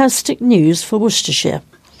fantastic news for Worcestershire.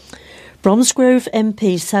 Bromsgrove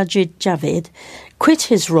MP Sajid Javid quit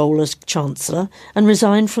his role as Chancellor and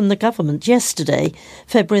resigned from the government yesterday,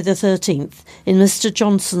 February the 13th, in Mr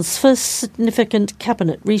Johnson's first significant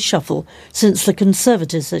cabinet reshuffle since the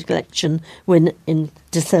Conservatives' election win in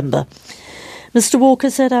December. Mr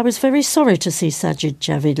Walker said, I was very sorry to see Sajid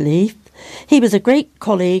Javid leave. He was a great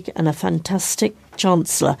colleague and a fantastic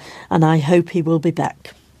Chancellor, and I hope he will be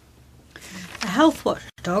back. A health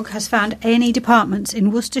watchdog has found A&E departments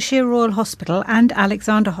in Worcestershire Royal Hospital and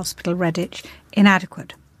Alexandra Hospital, Redditch,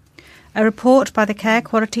 inadequate. A report by the Care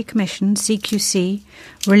Quality Commission, CQC,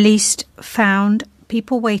 released found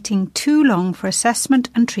people waiting too long for assessment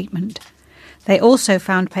and treatment. They also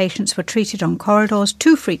found patients were treated on corridors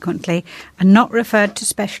too frequently and not referred to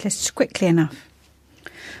specialists quickly enough.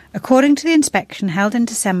 According to the inspection held in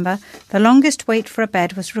December, the longest wait for a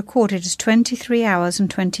bed was recorded as 23 hours and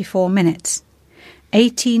 24 minutes.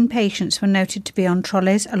 18 patients were noted to be on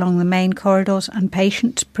trolleys along the main corridors, and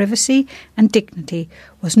patients' privacy and dignity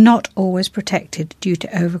was not always protected due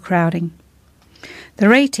to overcrowding. The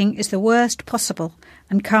rating is the worst possible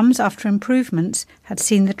and comes after improvements had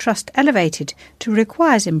seen the trust elevated to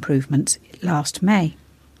requires improvements last May.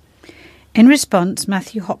 In response,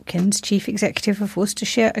 Matthew Hopkins, Chief Executive of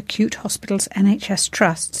Worcestershire Acute Hospitals NHS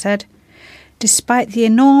Trust, said, despite the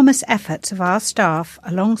enormous efforts of our staff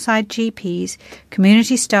alongside GPs,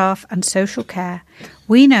 community staff and social care,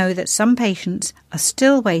 we know that some patients are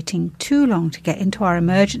still waiting too long to get into our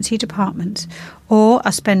emergency departments or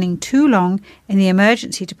are spending too long in the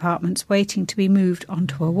emergency departments waiting to be moved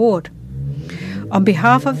onto a ward. On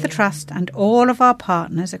behalf of the Trust and all of our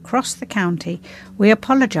partners across the county, we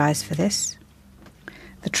apologise for this.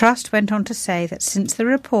 The Trust went on to say that since the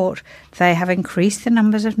report, they have increased the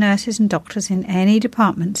numbers of nurses and doctors in A&E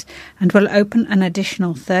departments and will open an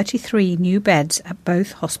additional 33 new beds at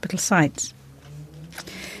both hospital sites.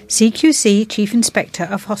 CQC Chief Inspector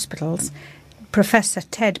of Hospitals, Professor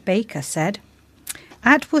Ted Baker, said,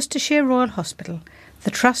 at Worcestershire Royal Hospital,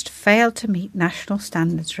 the Trust failed to meet national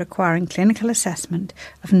standards requiring clinical assessment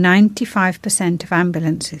of 95%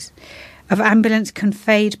 of ambulance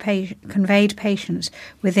conveyed patients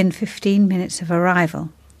within 15 minutes of arrival.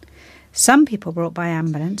 Some people brought by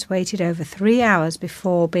ambulance waited over 3 hours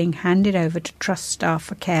before being handed over to Trust staff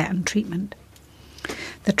for care and treatment.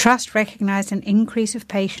 The Trust recognised an increase of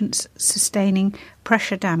patients sustaining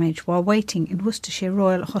pressure damage while waiting in Worcestershire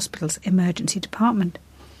Royal Hospital's emergency department.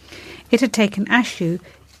 It had taken action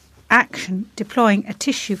deploying a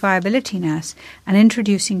tissue viability nurse and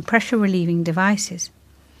introducing pressure-relieving devices.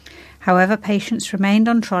 However, patients remained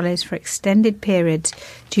on trolleys for extended periods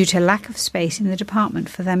due to lack of space in the department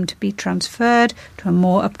for them to be transferred to a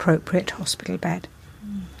more appropriate hospital bed.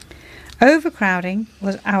 Overcrowding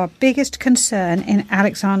was our biggest concern in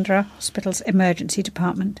Alexandra Hospital's emergency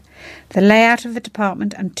department. The layout of the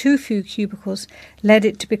department and too few cubicles led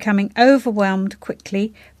it to becoming overwhelmed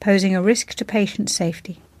quickly, posing a risk to patient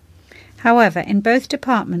safety. However, in both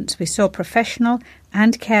departments we saw professional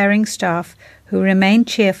and caring staff who remained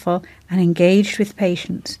cheerful and engaged with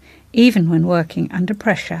patients, even when working under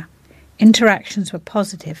pressure. Interactions were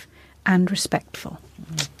positive and respectful.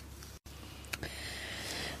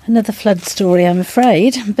 Another flood story, I'm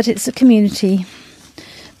afraid, but it's a community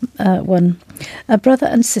one. A brother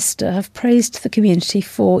and sister have praised the community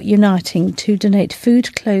for uniting to donate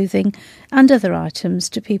food, clothing and other items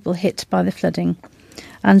to people hit by the flooding,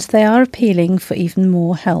 and they are appealing for even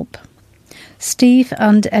more help. Steve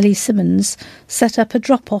and Ellie Simmons set up a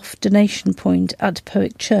drop-off donation point at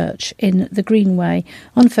Powick Church in the Greenway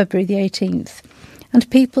on February the 18th, and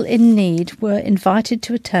people in need were invited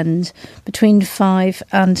to attend between 5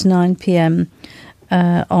 and 9 p.m.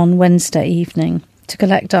 On Wednesday evening to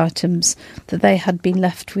collect items that they had been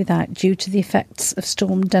left without due to the effects of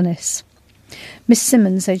Storm Dennis. Miss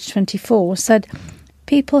Simmons, aged 24, said,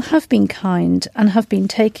 people have been kind and have been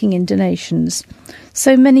taking in donations.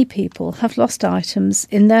 So many people have lost items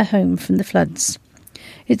in their home from the floods.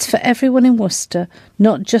 It's for everyone in Worcester,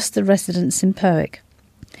 not just the residents in Powick.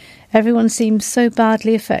 Everyone seems so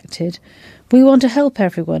badly affected. We want to help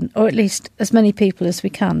everyone, or at least as many people as we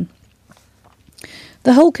can.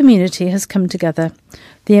 The whole community has come together.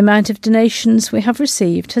 The amount of donations we have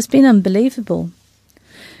received has been unbelievable.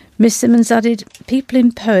 Miss Simmons added, people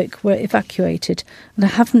in Powick were evacuated and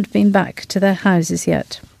haven't been back to their houses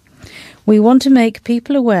yet. We want to make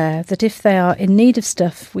people aware that if they are in need of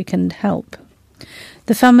stuff, we can help.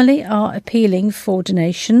 The family are appealing for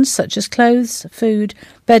donations such as clothes, food,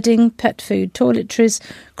 bedding, pet food, toiletries,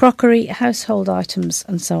 crockery, household items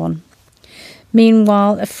and so on.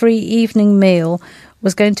 Meanwhile, a free evening meal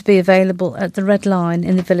was going to be available at the Red Lion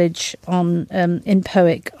in the village in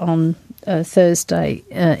Powick on Thursday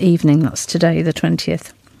evening. That's today, the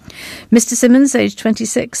 20th. Mr. Simmons, aged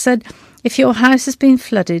 26, said, if your house has been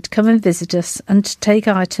flooded, come and visit us and take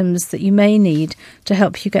items that you may need to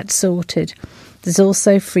help you get sorted. There's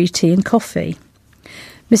also free tea and coffee.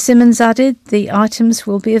 Miss Simmons added the items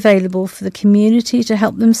will be available for the community to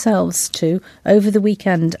help themselves to over the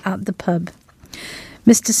weekend at the pub.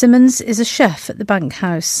 Mr. Simmons is a chef at the Bank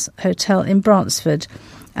House Hotel in Bransford,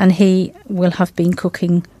 and he will have been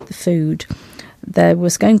cooking the food. There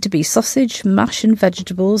was going to be sausage, mash and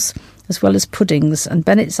vegetables, as well as puddings, and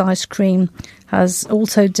Bennett's Ice Cream has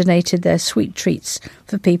also donated their sweet treats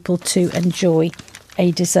for people to enjoy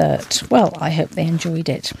a dessert. Well, I hope they enjoyed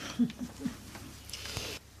it.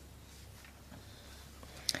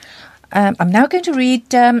 I'm now going to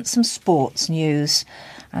read some sports news.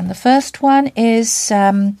 And the first one is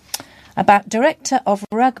about Director of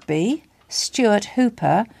Rugby, Stuart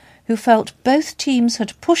Hooper, who felt both teams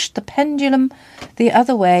had pushed the pendulum the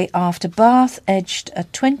other way after Bath edged a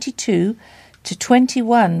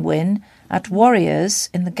 22-21 win at Warriors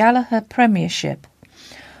in the Gallagher Premiership.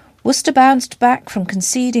 Worcester bounced back from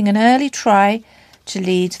conceding an early try to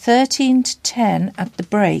lead 13-10 at the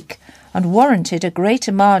break and warranted a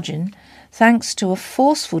greater margin thanks to a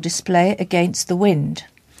forceful display against the wind.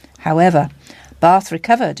 However, Bath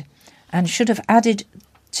recovered and should have added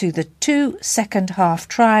to the 2 second-half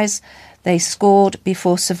tries they scored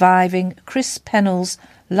before surviving Chris Pennell's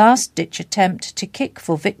last-ditch attempt to kick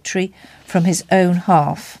for victory from his own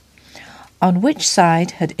half. On which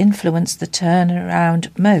side had influenced the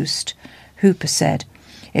turnaround most? Hooper said.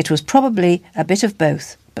 It was probably a bit of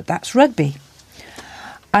both, but that's rugby.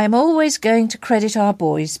 I am always going to credit our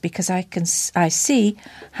boys because I see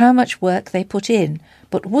how much work they put in,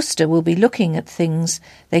 but Worcester will be looking at things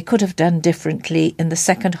they could have done differently in the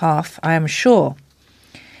second half, I am sure.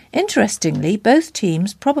 Interestingly, both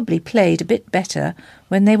teams probably played a bit better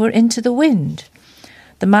when they were into the wind.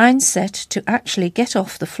 The mindset to actually get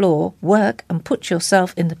off the floor, work and put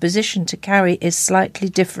yourself in the position to carry is slightly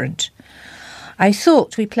different. I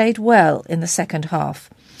thought we played well in the second half.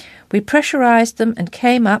 We pressurised them and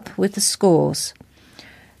came up with the scores.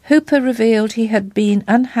 Hooper revealed he had been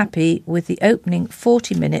unhappy with the opening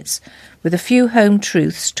 40 minutes, with a few home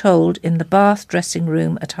truths told in the Bath dressing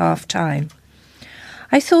room at half-time.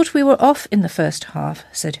 I thought we were off in the first half,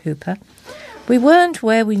 said Hooper. We weren't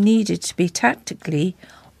where we needed to be tactically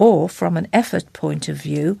or from an effort point of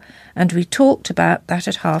view, and we talked about that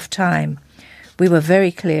at half-time. We were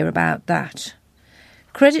very clear about that.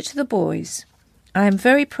 Credit to the boys. I am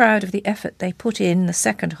very proud of the effort they put in the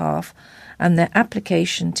second half and their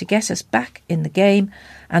application to get us back in the game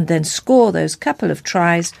and then score those couple of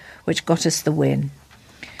tries which got us the win.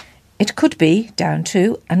 It could be down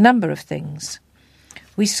to a number of things.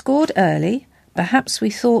 We scored early. Perhaps we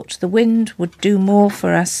thought the wind would do more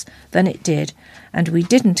for us than it did, and we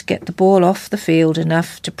didn't get the ball off the field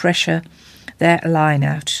enough to pressure their line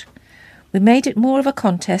out. We made it more of a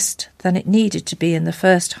contest than it needed to be in the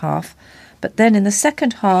first half, but then in the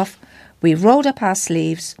second half we rolled up our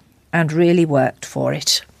sleeves and really worked for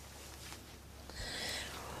it.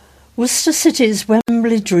 Worcester City's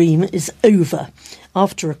Wembley dream is over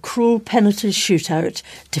after a cruel penalty shootout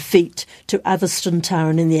defeat to Atherstone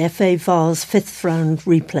Town in the FA Vase 5th round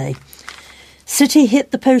replay. City hit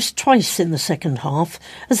the post twice in the second half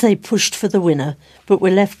as they pushed for the winner, but were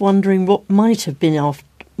left wondering what might have been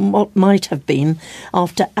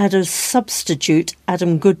after Adder's substitute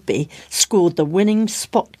Adam Goodby scored the winning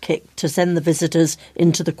spot kick to send the visitors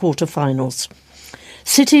into the quarter-finals.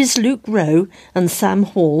 City's Luke Rowe and Sam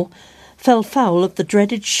Hall fell foul of the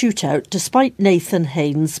dreaded shootout despite Nathan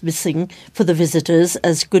Haynes missing for the visitors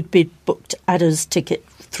as Goodby booked Adder's ticket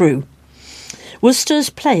through. Worcester's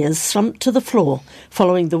players slumped to the floor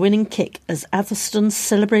following the winning kick as Atherstone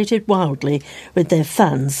celebrated wildly with their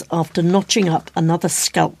fans after notching up another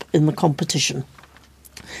scalp in the competition.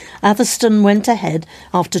 Atherstone went ahead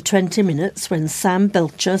after 20 minutes when Sam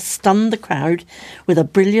Belcher stunned the crowd with a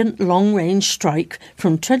brilliant long-range strike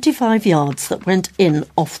from 25 yards that went in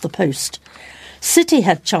off the post. City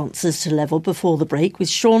had chances to level before the break, with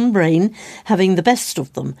Sean Brain having the best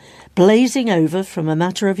of them, blazing over from a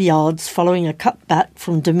matter of yards following a cutback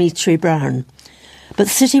from Dimitri Brown. But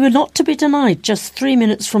City were not to be denied just 3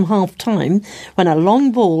 minutes from half-time when a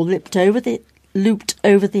long ball looped over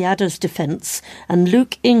the Adders' defence and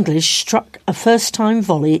Luke English struck a first-time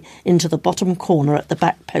volley into the bottom corner at the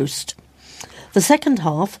back post. The second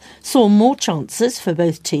half saw more chances for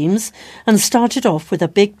both teams and started off with a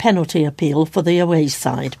big penalty appeal for the away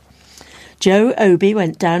side. Joe Obi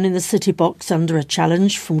went down in the City box under a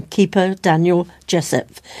challenge from keeper Daniel Jessup,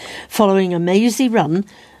 following a mazy run,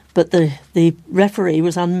 but the referee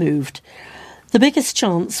was unmoved. The biggest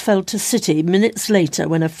chance fell to City minutes later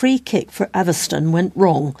when a free kick for Atherstone went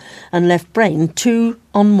wrong and left Brain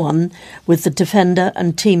 2-on-1 with the defender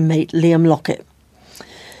and teammate Liam Lockett.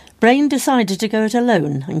 Brain decided to go it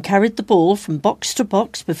alone and carried the ball from box to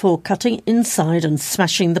box before cutting inside and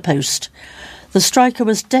smashing the post. The striker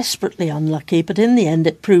was desperately unlucky, but in the end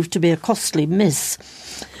it proved to be a costly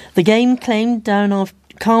miss. The game calmed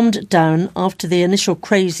down after the initial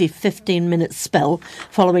crazy 15-minute spell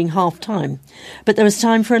following half-time, but there was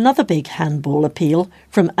time for another big handball appeal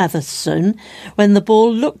from Atherstone when the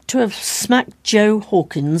ball looked to have smacked Joe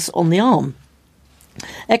Hawkins on the arm.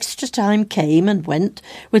 Extra time came and went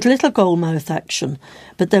with little goalmouth action,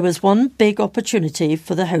 but there was one big opportunity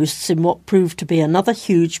for the hosts in what proved to be another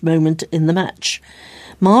huge moment in the match.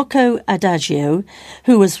 Marco Adagio,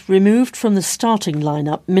 who was removed from the starting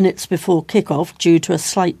lineup minutes before kick-off due to a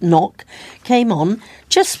slight knock, came on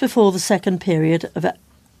just before the second period of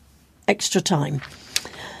extra time.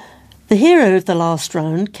 The hero of the last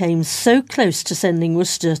round came so close to sending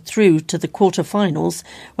Worcester through to the quarter-finals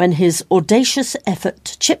when his audacious effort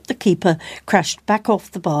to chip the keeper crashed back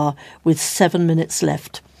off the bar with 7 minutes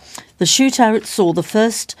left. The shootout saw the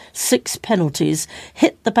first 6 penalties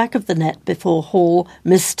hit the back of the net before Hall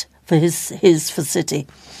missed for his for City.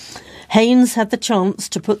 Haynes had the chance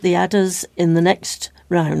to put the Adders in the next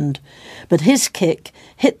round, but his kick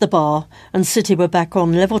hit the bar and City were back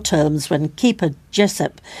on level terms when keeper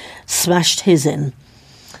Jessup smashed his in.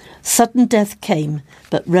 Sudden death came,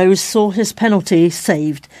 but Rose saw his penalty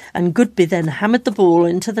saved and Goodby then hammered the ball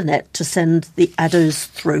into the net to send the Adders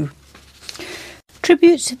through.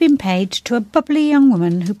 Tributes have been paid to a bubbly young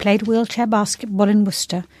woman who played wheelchair basketball in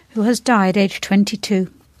Worcester, who has died aged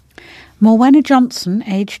 22. Morwenna Johnson,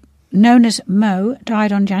 known as Mo,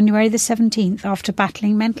 died on January the 17th after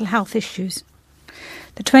battling mental health issues.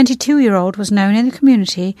 The 22-year-old was known in the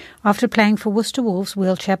community after playing for Worcester Wolves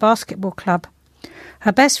Wheelchair Basketball Club.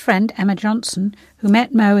 Her best friend, Emma Johnson, who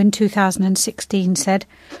met Mo in 2016, said,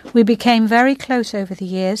 "We became very close over the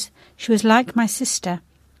years. She was like my sister.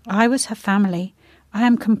 I was her family. I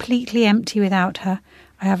am completely empty without her.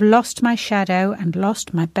 I have lost my shadow and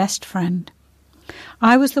lost my best friend.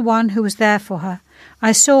 I was the one who was there for her.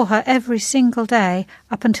 I saw her every single day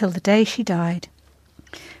up until the day she died."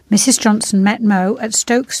 Mrs. Johnson met Mo at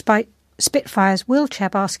Stoke Spitfires wheelchair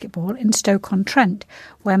basketball in Stoke-on-Trent,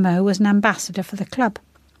 where Mo was an ambassador for the club.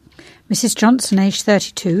 Mrs. Johnson, aged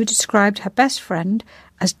 32, described her best friend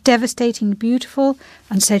as devastatingly beautiful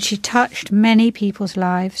and said she touched many people's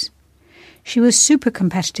lives. She was super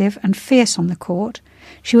competitive and fierce on the court.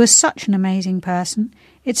 She was such an amazing person.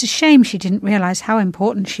 It's a shame she didn't realise how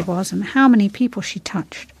important she was and how many people she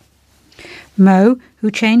touched. Mo, who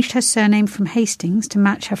changed her surname from Hastings to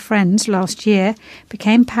match her friend's last year,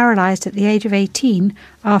 became paralysed at the age of 18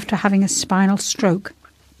 after having a spinal stroke.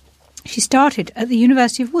 She started at the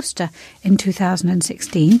University of Worcester in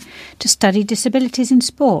 2016 to study disabilities in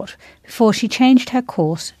sport before she changed her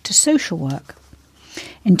course to social work.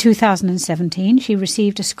 In 2017, she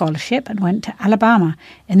received a scholarship and went to Alabama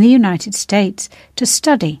in the United States to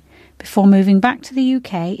study before moving back to the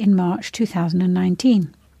UK in March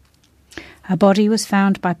 2019. Her body was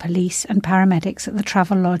found by police and paramedics at the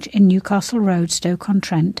Travel Lodge in Newcastle Road,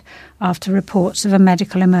 Stoke-on-Trent, after reports of a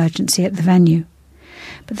medical emergency at the venue.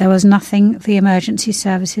 But there was nothing the emergency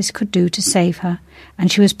services could do to save her, and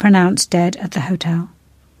she was pronounced dead at the hotel.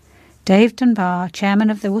 Dave Dunbar, chairman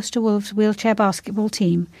of the Worcester Wolves wheelchair basketball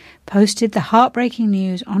team, posted the heartbreaking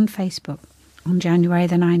news on Facebook on January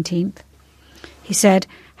the 19th. He said,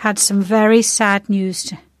 "Had some very sad news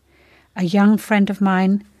to a young friend of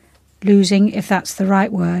mine losing, if that's the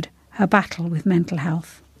right word, her battle with mental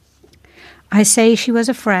health. I say she was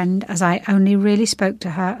a friend as I only really spoke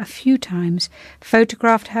to her a few times,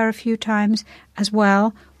 photographed her a few times as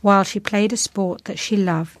well while she played a sport that she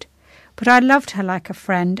loved. But I loved her like a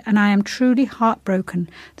friend, and I am truly heartbroken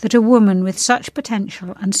that a woman with such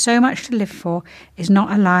potential and so much to live for is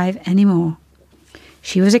not alive anymore.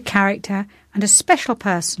 She was a character and a special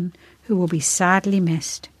person who will be sadly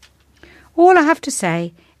missed. All I have to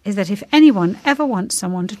say is that if anyone ever wants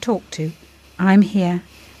someone to talk to, I'm here.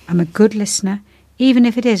 I'm a good listener, even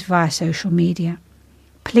if it is via social media.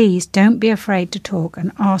 Please don't be afraid to talk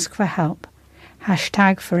and ask for help.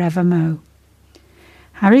 #ForeverMo.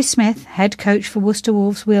 Harry Smith, head coach for Worcester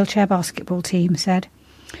Wolves wheelchair basketball team, said,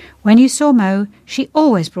 "When you saw Mo, she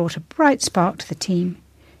always brought a bright spark to the team.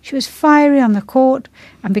 She was fiery on the court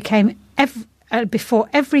and before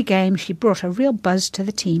every game she brought a real buzz to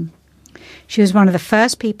the team. She was one of the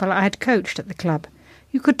first people I had coached at the club.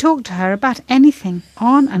 You could talk to her about anything,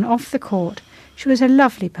 on and off the court. She was a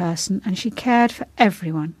lovely person and she cared for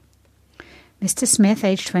everyone." Mr. Smith,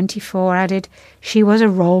 aged 24, added, "She was a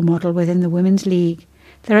role model within the Women's League.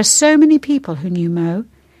 There are so many people who knew Mo.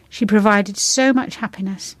 She provided so much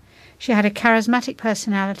happiness. She had a charismatic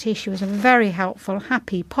personality. She was a very helpful,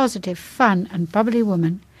 happy, positive, fun and bubbly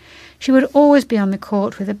woman. She would always be on the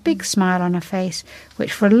court with a big smile on her face,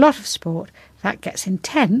 which for a lot of sport, that gets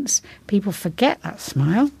intense. People forget that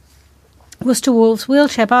smile." Worcester Wolves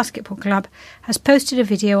Wheelchair Basketball Club has posted a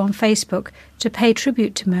video on Facebook to pay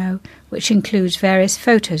tribute to Mo, which includes various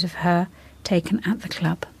photos of her taken at the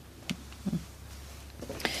club.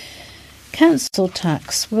 Council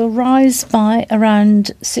tax will rise by around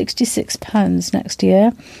 £66 next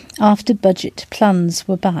year after budget plans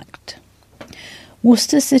were backed.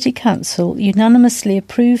 Worcester City Council unanimously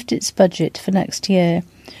approved its budget for next year,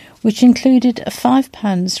 which included a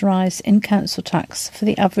 £5 rise in council tax for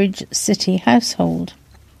the average city household.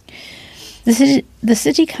 The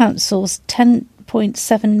City Council's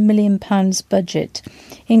 £10.7 million budget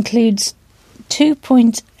includes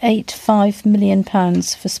 £2.85 million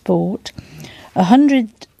for sport,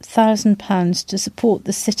 £100,000 to support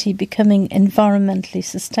the city becoming environmentally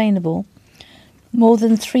sustainable, more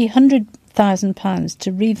than £300,000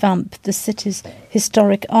 to revamp the city's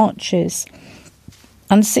historic arches,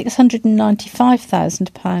 and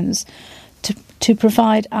 £695,000 to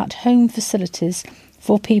provide at-home facilities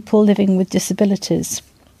for people living with disabilities.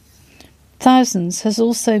 Thousands has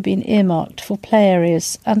also been earmarked for play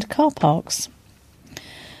areas and car parks.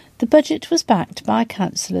 The budget was backed by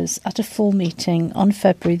councillors at a full meeting on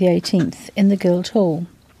February the 18th in the Guildhall.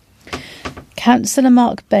 Councillor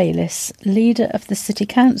Mark Bayliss, leader of the City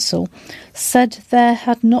Council, said there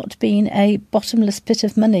had not been a bottomless pit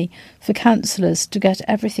of money for councillors to get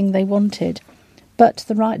everything they wanted, but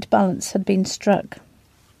the right balance had been struck.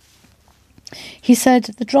 He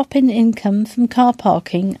said the drop in income from car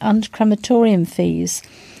parking and crematorium fees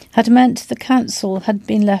had meant the council had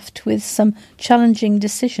been left with some challenging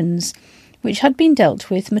decisions, which had been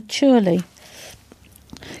dealt with maturely.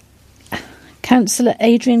 Councillor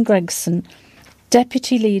Adrian Gregson,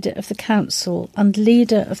 deputy leader of the council and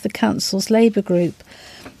leader of the council's Labour group,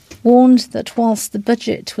 warned that whilst the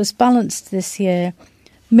budget was balanced this year,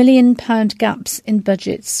 £1 million gaps in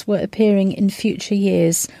budgets were appearing in future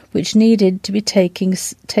years, which needed to be taken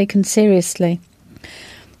seriously.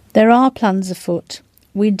 There are plans afoot.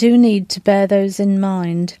 We do need to bear those in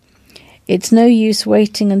mind. It's no use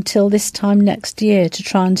waiting until this time next year to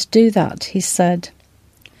try and do that, he said.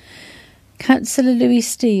 Councillor Louis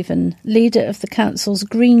Stephen, leader of the council's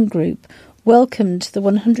Green Group, welcomed the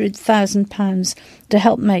 £100,000 to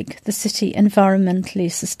help make the city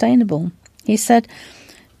environmentally sustainable. He said,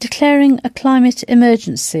 "Declaring a climate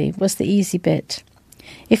emergency was the easy bit.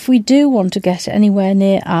 If we do want to get anywhere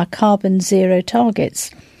near our carbon zero targets,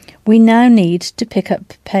 we now need to pick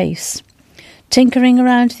up pace. Tinkering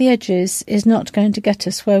around the edges is not going to get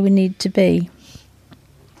us where we need to be."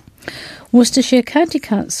 Worcestershire County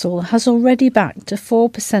Council has already backed a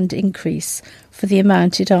 4% increase for the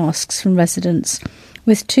amount it asks from residents,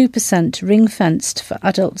 with 2% ring-fenced for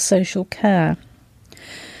adult social care.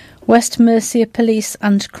 West Mercia Police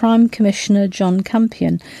and Crime Commissioner John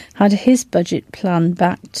Campion had his budget plan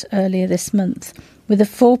backed earlier this month, with a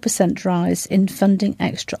 4% rise in funding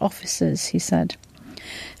extra officers, he said.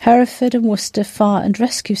 Hereford and Worcester Fire and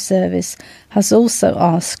Rescue Service has also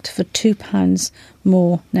asked for £2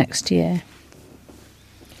 more next year.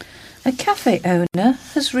 A cafe owner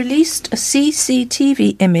has released a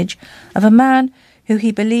CCTV image of a man who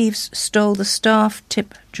he believes stole the staff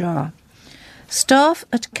tip jar. Staff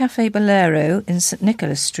at Cafe Bolero in St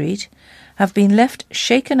Nicholas Street have been left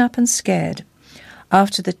shaken up and scared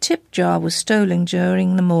after the tip jar was stolen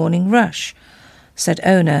during the morning rush, said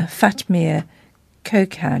owner Fatmir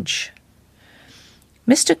Kokaj.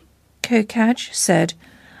 Mr Kokaj said,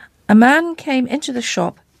 "A man came into the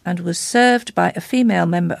shop and was served by a female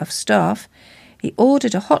member of staff. He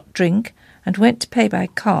ordered a hot drink and went to pay by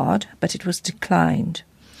card, but it was declined.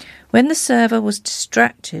 When the server was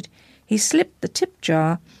distracted, he slipped the tip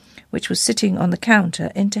jar, which was sitting on the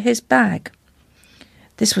counter, into his bag.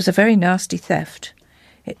 This was a very nasty theft.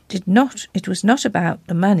 It was not about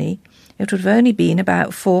the money. It would have only been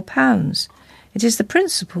about £4. It is the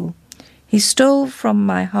principal. He stole from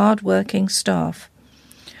my hard-working staff.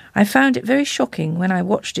 I found it very shocking when I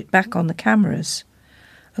watched it back on the cameras.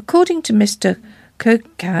 According to Mr.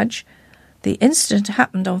 Kokaj, the incident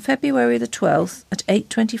happened on February the 12th at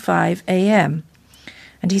 8:25 a.m,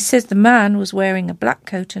 and he says the man was wearing a black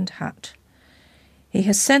coat and hat. He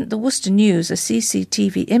has sent the Worcester News a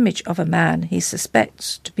CCTV image of a man he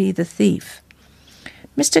suspects to be the thief.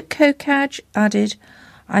 Mr. Kokaj added,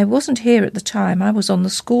 I wasn't here at the time, I was on the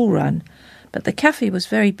school run, but the cafe was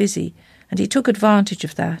very busy and he took advantage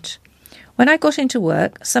of that. When I got into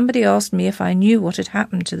work, somebody asked me if I knew what had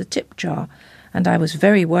happened to the tip jar, and I was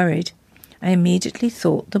very worried. I immediately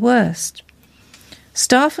thought the worst.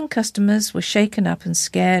 Staff and customers were shaken up and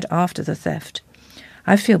scared after the theft.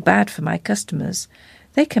 I feel bad for my customers.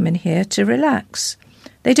 They come in here to relax.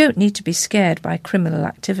 They don't need to be scared by criminal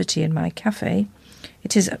activity in my cafe.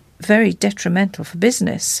 It is very detrimental for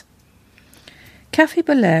business. Cafe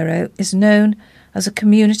Bolero is known as a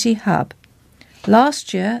community hub.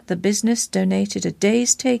 Last year, the business donated a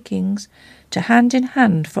day's takings to Hand in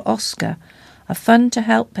Hand for Oscar, a fund to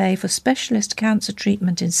help pay for specialist cancer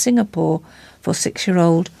treatment in Singapore for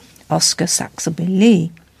 6-year-old Oscar Saxelby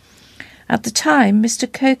Lee. At the time, Mr.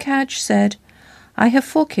 Kokaj said, I have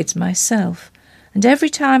 4 kids myself, and every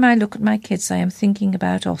time I look at my kids I am thinking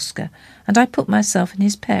about Oscar, and I put myself in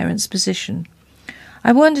his parents' position.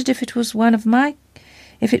 I wondered if it was one of my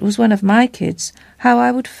kids, how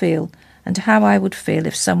I would feel, and how I would feel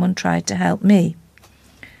if someone tried to help me.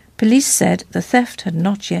 Police said the theft had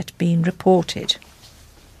not yet been reported.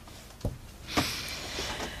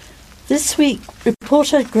 This week,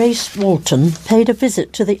 reporter Grace Walton paid a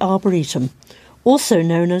visit to the Arboretum, also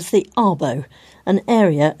known as the Arbo, an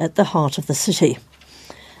area at the heart of the city.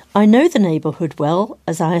 I know the neighbourhood well,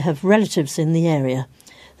 as I have relatives in the area.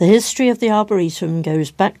 The history of the Arboretum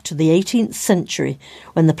goes back to the 18th century,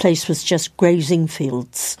 when the place was just grazing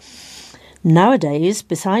fields. Nowadays,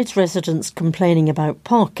 besides residents complaining about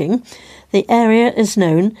parking, the area is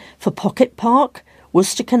known for Pocket Park,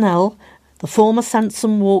 Worcester Canal, the former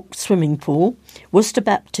Sansom Walk swimming pool, Worcester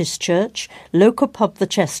Baptist Church, local pub The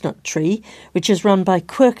Chestnut Tree, which is run by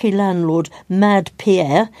quirky landlord Mad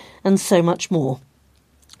Pierre, and so much more.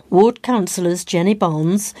 Ward councillors Jenny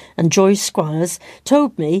Barnes and Joy Squires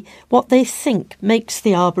told me what they think makes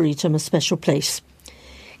the Arboretum a special place.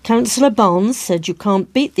 Councillor Barnes said you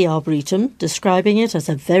can't beat the Arboretum, describing it as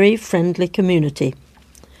a very friendly community.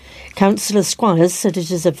 Councillor Squires said it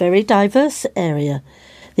is a very diverse area.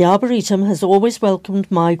 The Arboretum has always welcomed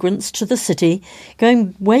migrants to the city,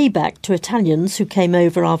 going way back to Italians who came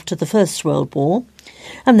over after the First World War,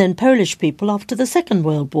 and then Polish people after the Second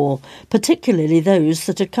World War, particularly those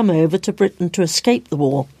that had come over to Britain to escape the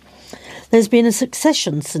war. There's been a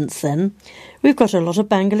succession since then. We've got a lot of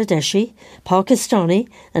Bangladeshi, Pakistani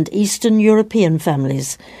and Eastern European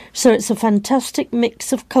families, so it's a fantastic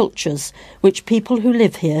mix of cultures which people who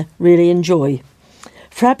live here really enjoy.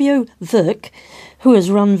 Fabio Verk, who has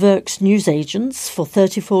run Verk's newsagents for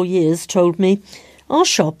 34 years, told me, our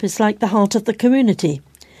shop is like the heart of the community.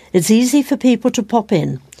 It's easy for people to pop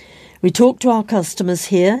in. We talk to our customers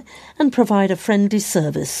here and provide a friendly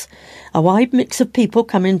service. A wide mix of people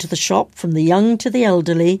come into the shop, from the young to the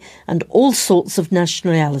elderly and all sorts of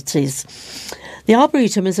nationalities. The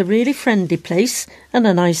Arboretum is a really friendly place and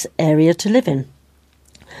a nice area to live in.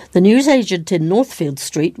 The newsagent in Northfield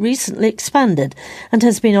Street recently expanded and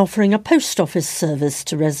has been offering a post office service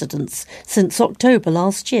to residents since October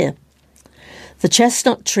last year. The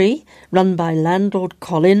Chestnut Tree, run by landlord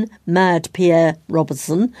Colin Mad Pierre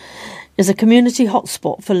Robertson, is a community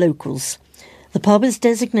hotspot for locals. The pub is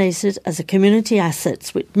designated as a community asset,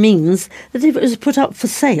 which means that if it was put up for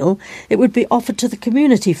sale, it would be offered to the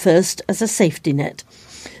community first as a safety net.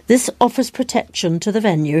 This offers protection to the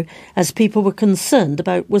venue, as people were concerned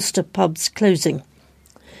about Worcester pubs closing.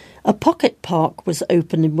 A pocket park was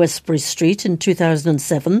opened in Westbury Street in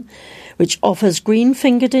 2007, which offers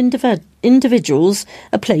green-fingered individuals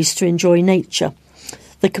a place to enjoy nature.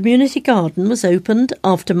 The community garden was opened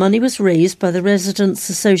after money was raised by the Residents'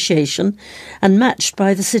 Association and matched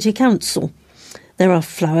by the City Council. There are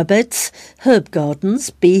flower beds, herb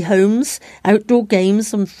gardens, bee homes, outdoor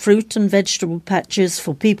games and fruit and vegetable patches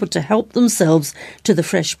for people to help themselves to the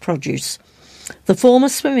fresh produce. The former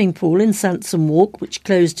swimming pool in Sansom Walk, which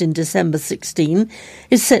closed in December 16,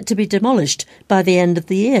 is set to be demolished by the end of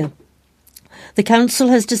the year. The council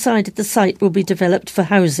has decided the site will be developed for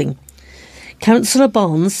housing. Councillor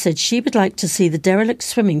Barnes said she would like to see the derelict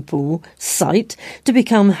swimming pool site to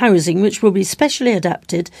become housing which will be specially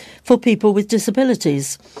adapted for people with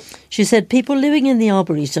disabilities. She said people living in the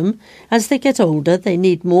Arboretum, as they get older, they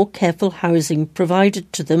need more careful housing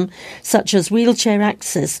provided to them, such as wheelchair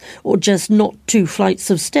access or just not 2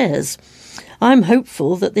 flights of stairs. I'm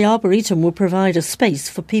hopeful that the Arboretum will provide a space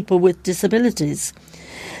for people with disabilities.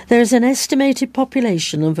 There is an estimated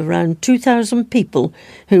population of around 2,000 people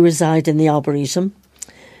who reside in the Arboretum.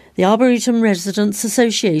 The Arboretum Residents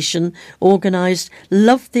Association organised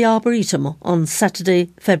Love the Arboretum on Saturday,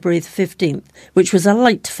 February the 15th, which was a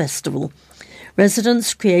light festival.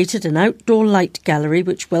 Residents created an outdoor light gallery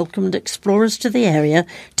which welcomed explorers to the area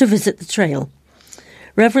to visit the trail.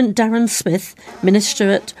 Reverend Darren Smith,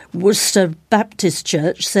 minister at Worcester Baptist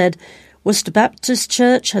Church, said, Worcester Baptist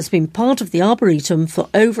Church has been part of the Arboretum for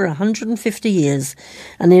over 150 years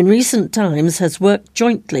and in recent times has worked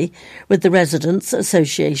jointly with the Residents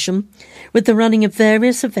Association with the running of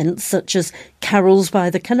various events such as Carols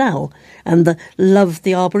by the Canal and the Love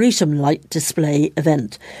the Arboretum light display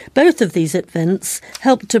event. Both of these events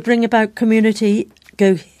help to bring about community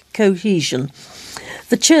cohesion.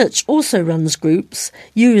 The church also runs groups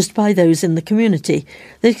used by those in the community.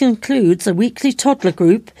 This includes a weekly toddler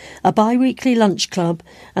group, a bi-weekly lunch club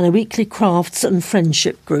and a weekly crafts and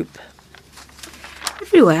friendship group.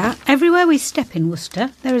 Everywhere we step in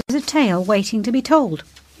Worcester, there is a tale waiting to be told.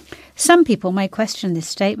 Some people may question this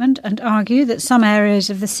statement and argue that some areas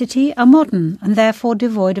of the city are modern and therefore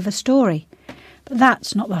devoid of a story. But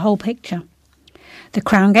that's not the whole picture. The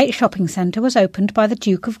Crowngate Shopping Centre was opened by the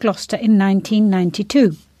Duke of Gloucester in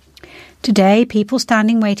 1992. Today, people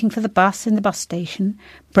standing waiting for the bus in the bus station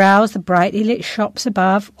browse the brightly lit shops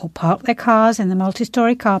above or park their cars in the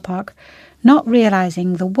multi-storey car park, not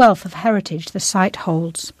realising the wealth of heritage the site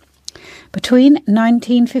holds. Between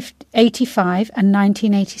 1985 and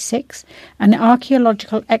 1986, an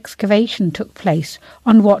archaeological excavation took place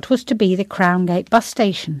on what was to be the Crowngate bus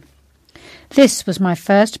station. This was my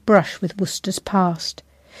first brush with Worcester's past.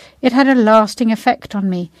 It had a lasting effect on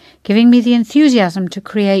me, giving me the enthusiasm to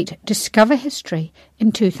create Discover History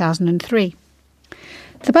in 2003.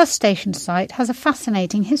 The bus station site has a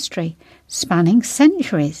fascinating history, spanning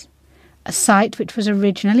centuries. A site which was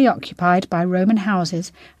originally occupied by Roman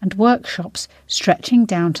houses and workshops stretching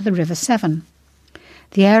down to the River Severn.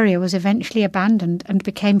 The area was eventually abandoned and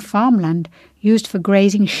became farmland used for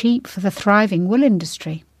grazing sheep for the thriving wool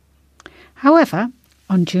industry. However,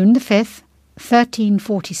 on June the 5th,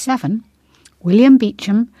 1347, William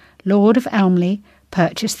Beauchamp, Lord of Elmley,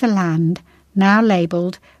 purchased the land, now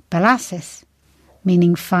labelled Bellasis,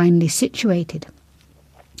 meaning finely situated.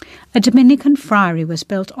 A Dominican friary was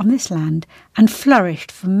built on this land and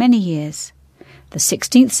flourished for many years. The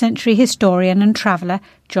 16th century historian and traveller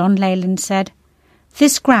John Leyland said,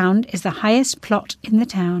 "This ground is the highest plot in the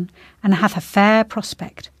town, and hath a fair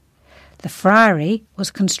prospect." The friary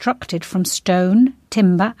was constructed from stone,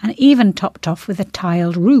 timber, and even topped off with a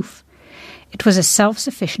tiled roof. It was a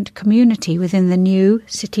self-sufficient community within the new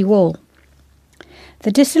city wall.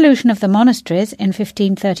 The dissolution of the monasteries in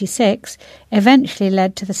 1536 eventually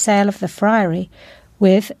led to the sale of the friary,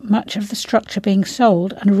 with much of the structure being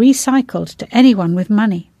sold and recycled to anyone with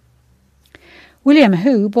money. William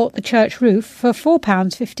Hu bought the church roof for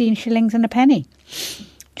 £4, 15 shillings and a penny.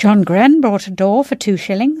 John Gren bought a door for 2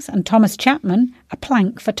 shillings and Thomas Chapman a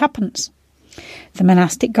plank for 2pence. The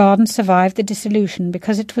monastic garden survived the dissolution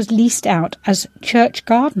because it was leased out as church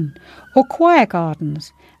garden or choir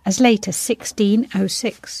gardens as late as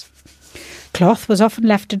 1606. Cloth was often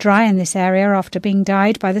left to dry in this area after being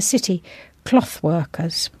dyed by the city cloth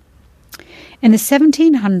workers. In the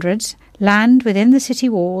 1700s, land within the city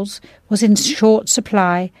walls was in short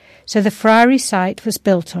supply, so the friary site was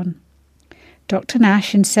built on. Dr.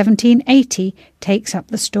 Nash in 1780 takes up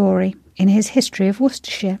the story in his History of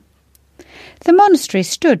Worcestershire. The monastery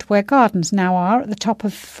stood where gardens now are at the top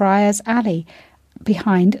of Friars Alley,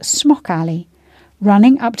 behind Smock Alley,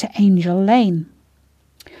 running up to Angel Lane.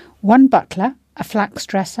 One butler, a flax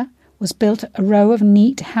dresser, was built a row of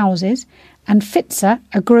neat houses, and Fitzer,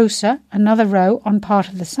 a grocer, another row on part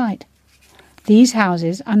of the site. These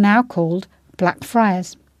houses are now called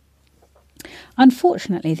Blackfriars.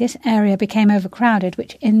 Unfortunately, this area became overcrowded,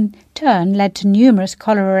 which in turn led to numerous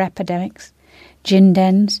cholera epidemics, gin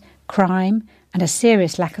dens, crime, and a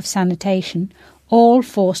serious lack of sanitation, all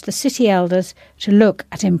forced the city elders to look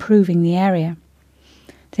at improving the area.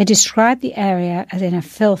 They described the area as in a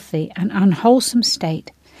filthy and unwholesome state,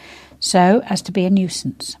 so as to be a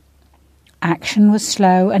nuisance. Action was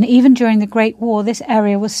slow, and even during the Great War this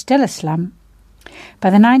area was still a slum. By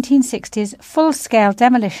the 1960s, full-scale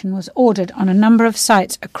demolition was ordered on a number of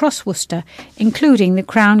sites across Worcester, including the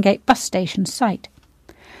Crown Gate bus station site.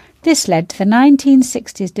 This led to the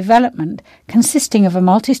 1960s development consisting of a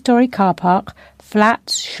multi-storey car park,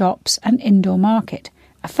 flats, shops and indoor market,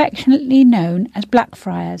 affectionately known as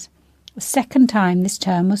Blackfriars, the second time this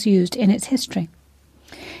term was used in its history.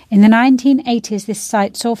 In the 1980s, this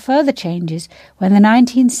site saw further changes when the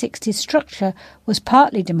 1960s structure was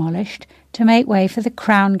partly demolished to make way for the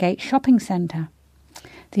Crown Gate shopping centre.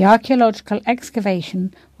 The archaeological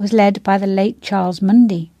excavation was led by the late Charles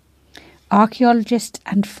Mundy, archaeologist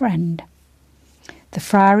and friend. The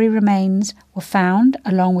friary remains were found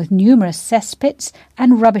along with numerous cesspits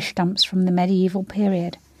and rubbish dumps from the medieval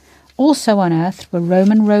period. Also unearthed were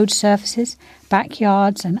Roman road surfaces,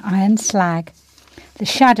 backyards and iron slag. The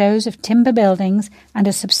shadows of timber buildings and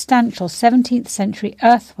a substantial 17th century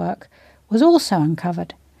earthwork was also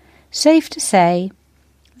uncovered. Safe to say,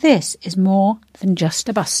 this is more than just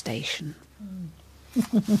a bus station.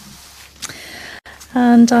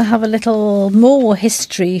 And I have a little more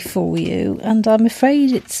history for you, and I'm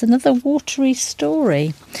afraid it's another watery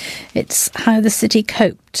story. It's how the city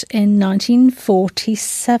coped in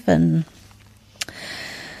 1947.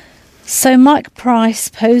 So Mike Price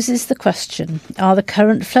poses the question, are the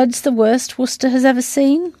current floods the worst Worcester has ever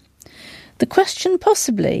seen? The question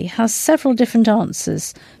possibly has several different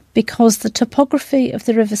answers because the topography of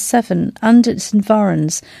the River Severn and its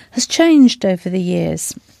environs has changed over the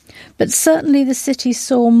years. But certainly the city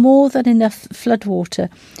saw more than enough floodwater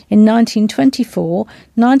in 1924,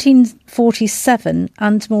 1947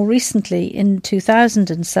 and more recently in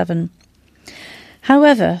 2007.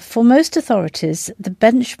 However, for most authorities, the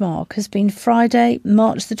benchmark has been Friday,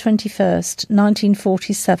 March the 21st,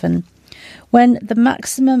 1947, when the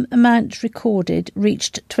maximum amount recorded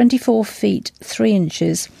reached 24 feet 3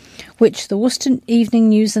 inches, which the Worcester Evening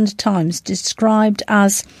News and Times described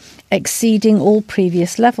as exceeding all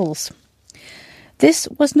previous levels. This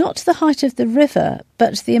was not the height of the river,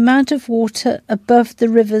 but the amount of water above the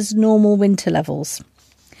river's normal winter levels.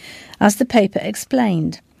 As the paper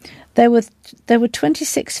explained, there were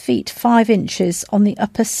 26 feet 5 inches on the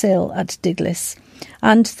upper sill at Diglis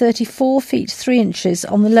and 34 feet 3 inches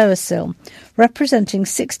on the lower sill, representing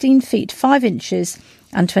 16 feet 5 inches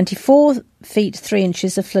and 24 feet 3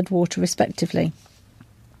 inches of floodwater respectively.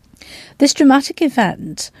 This dramatic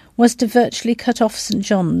event was to virtually cut off St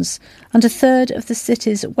John's, and a third of the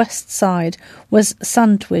city's west side was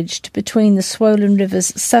sandwiched between the swollen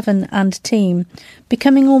rivers Severn and Teme,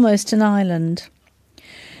 becoming almost an island.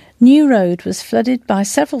 New Road was flooded by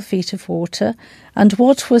several feet of water, and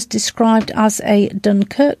what was described as a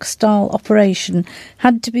Dunkirk-style operation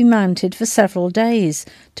had to be mounted for several days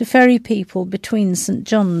to ferry people between St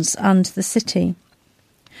John's and the city.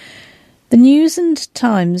 The News and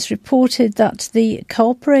Times reported that the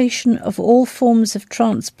cooperation of all forms of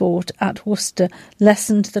transport at Worcester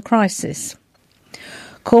lessened the crisis.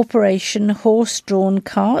 Corporation horse-drawn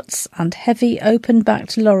carts and heavy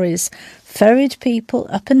open-backed lorries ferried people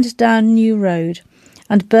up and down New Road,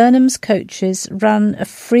 and Burnham's coaches ran a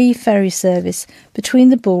free ferry service between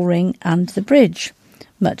the Bullring and the bridge,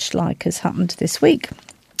 much like has happened this week.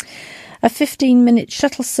 A 15-minute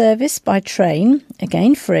shuttle service by train,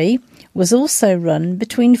 again free, was also run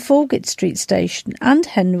between Falgate Street Station and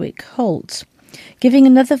Henwick Holt, giving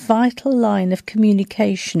another vital line of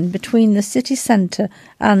communication between the city centre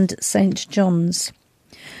and St John's.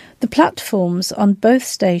 The platforms on both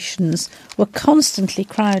stations were constantly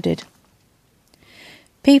crowded.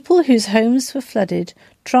 People whose homes were flooded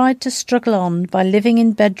tried to struggle on by living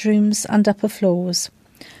in bedrooms and upper floors,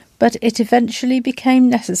 but it eventually became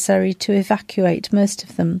necessary to evacuate most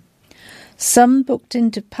of them. Some booked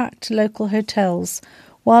into packed local hotels,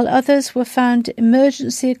 while others were found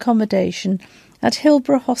emergency accommodation at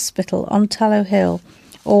Hillborough Hospital on Tallow Hill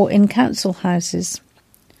or in council houses.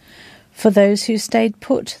 For those who stayed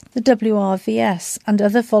put, the WRVS and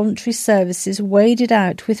other voluntary services waded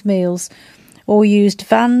out with meals or used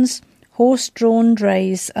vans, horse-drawn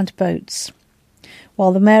drays and boats,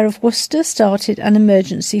 while the Mayor of Worcester started an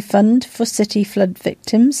emergency fund for city flood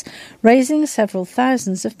victims, raising several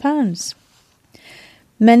thousands of pounds.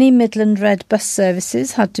 Many Midland Red bus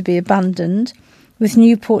services had to be abandoned, with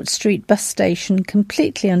Newport Street bus station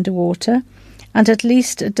completely underwater and at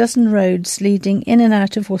least a dozen roads leading in and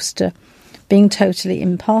out of Worcester being totally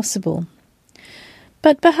impassable.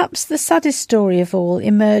 But perhaps the saddest story of all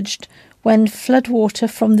emerged when floodwater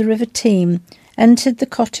from the River Teme entered the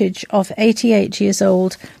cottage of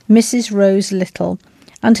 88-years-old Mrs. Rose Little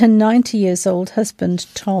and her 90-years-old husband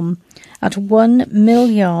Tom at 1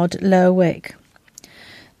 Mill Yard, Lower Wick.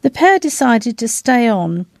 The pair decided to stay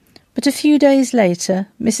on, but a few days later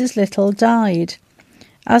Mrs. Little died.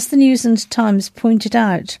 As the News and Times pointed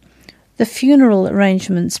out, the funeral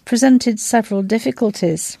arrangements presented several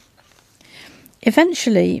difficulties.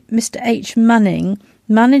 Eventually, Mr. H. Manning,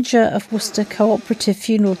 manager of Worcester Cooperative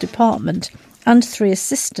Funeral Department, and 3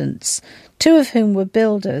 assistants, 2 of whom were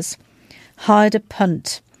builders, hired a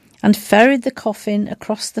punt and ferried the coffin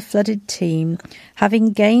across the flooded Team,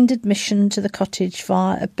 having gained admission to the cottage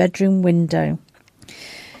via a bedroom window.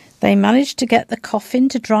 They managed to get the coffin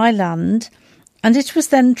to dry land, and it was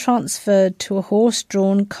then transferred to a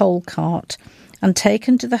horse-drawn coal cart and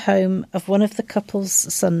taken to the home of one of the couple's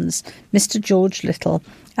sons, Mr. George Little,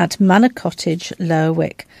 at Manor Cottage, Lower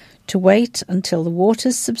Wick, to wait until the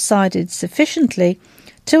waters subsided sufficiently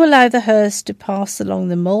to allow the hearse to pass along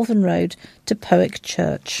the Malvern Road to Powick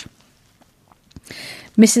Church.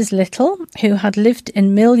 Mrs. Little, who had lived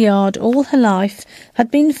in Mill Yard all her life,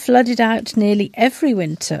 had been flooded out nearly every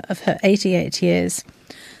winter of her 88 years,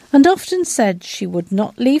 and often said she would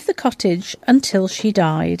not leave the cottage until she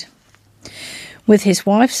died. With his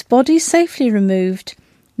wife's body safely removed,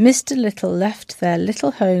 Mr. Little left their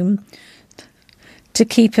little home to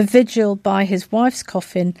keep a vigil by his wife's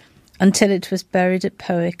coffin until it was buried at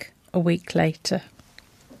Powick a week later.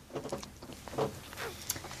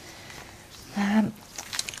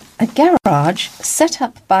 A garage set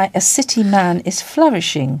up by a city man is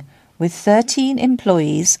flourishing, with 13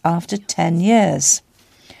 employees after 10 years.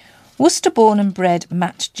 Worcester-born and bred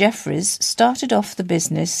Matt Jeffries started off the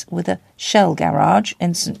business with a shell garage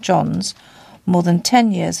in St John's more than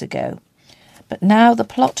 10 years ago, but now the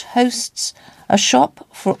plot hosts a shop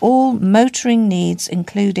for all motoring needs,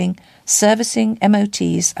 including servicing,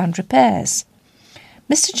 MOTs and repairs.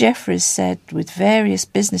 Mr. Jeffries said with various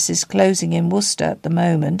businesses closing in Worcester at the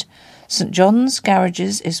moment, St John's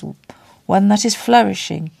Garages is one that is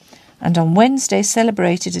flourishing, and on Wednesday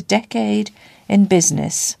celebrated a decade in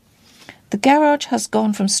business. The garage has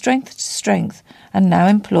gone from strength to strength and now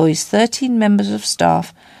employs 13 members of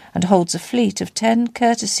staff and holds a fleet of 10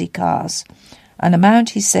 courtesy cars, an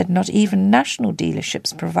amount he said not even national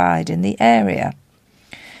dealerships provide in the area.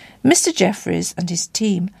 Mr. Jeffries and his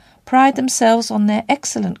team pride themselves on their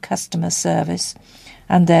excellent customer service,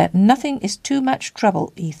 and their nothing is too much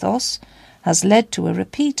trouble ethos has led to a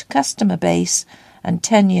repeat customer base and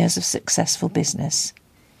 10 years of successful business.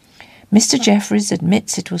 Mr. Jeffries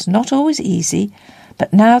admits it was not always easy,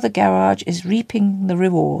 but now the garage is reaping the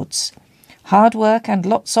rewards. Hard work and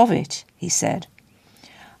lots of it, he said.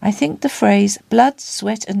 I think the phrase blood,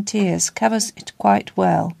 sweat and tears covers it quite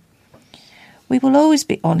well. We will always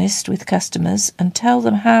be honest with customers and tell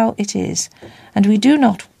them how it is, and we do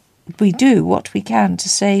what we can to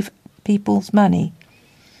save people's money.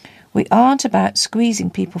 We aren't about squeezing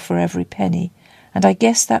people for every penny, and I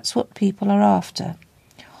guess that's what people are after.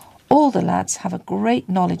 All the lads have a great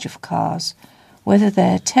knowledge of cars. Whether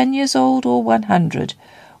they're 10 years old or 100,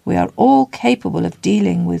 we are all capable of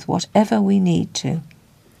dealing with whatever we need to.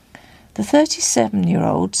 The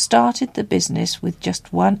 37-year-old started the business with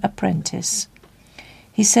just one apprentice.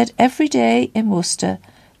 He said every day in Worcester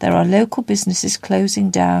there are local businesses closing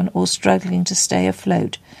down or struggling to stay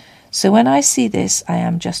afloat. So when I see this, I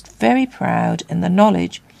am just very proud in the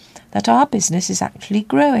knowledge that our business is actually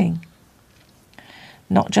growing,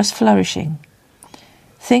 not just flourishing.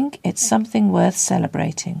 Think it's something worth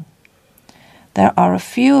celebrating. There are a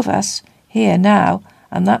few of us here now,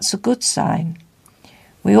 and that's a good sign.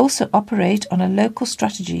 We also operate on a local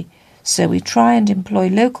strategy, so we try and employ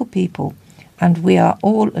local people, and we are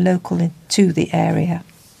all local to the area.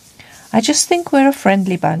 I just think we're a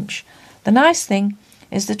friendly bunch. The nice thing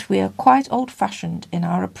is that we are quite old-fashioned in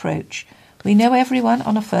our approach. We know everyone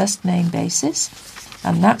on a first-name basis,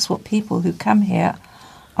 and that's what people who come here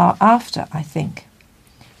are after, I think.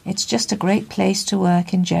 It's just a great place to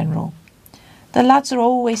work in general. The lads are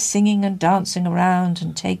always singing and dancing around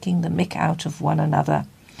and taking the mick out of one another.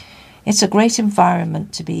 It's a great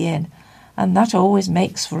environment to be in, and that always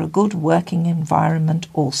makes for a good working environment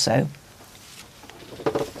also.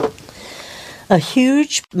 A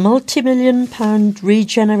huge multi-million-pound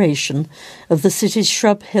regeneration of the city's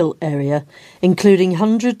Shrub Hill area, including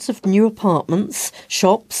hundreds of new apartments,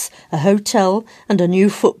 shops, a hotel and a new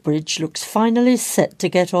footbridge, looks finally set to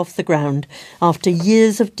get off the ground after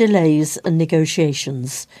years of delays and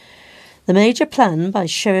negotiations. The major plan by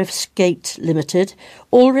Sheriff's Gate Limited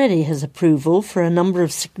already has approval for a number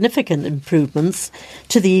of significant improvements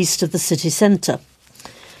to the east of the city centre.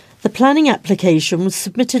 The planning application was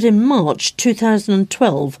submitted in March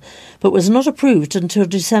 2012, but was not approved until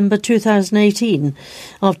December 2018,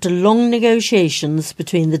 after long negotiations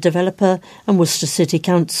between the developer and Worcester City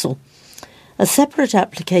Council. A separate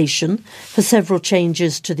application for several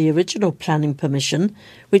changes to the original planning permission,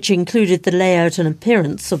 which included the layout and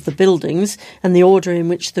appearance of the buildings and the order in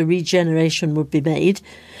which the regeneration would be made,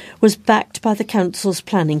 was backed by the Council's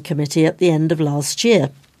Planning Committee at the end of last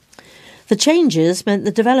year. The changes meant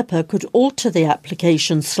the developer could alter the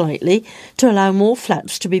application slightly to allow more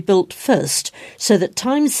flats to be built first, so that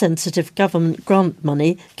time-sensitive government grant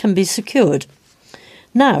money can be secured.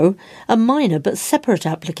 Now, a minor but separate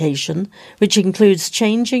application, which includes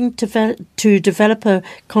changing to developer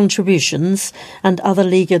contributions and other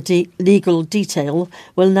legal detail,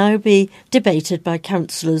 will now be debated by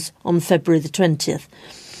councillors on February the 20th.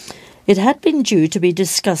 It had been due to be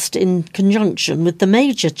discussed in conjunction with the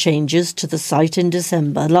major changes to the site in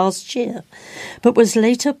December last year, but was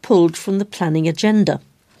later pulled from the planning agenda.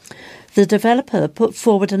 The developer put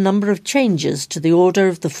forward a number of changes to the order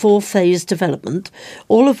of the four-phase development,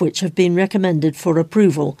 all of which have been recommended for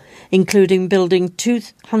approval, including building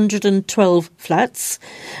 212 flats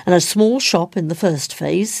and a small shop in the first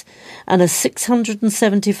phase, and a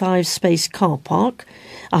 675-space car park,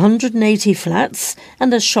 180 flats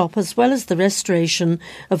and a shop, as well as the restoration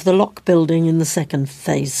of the Lock building in the second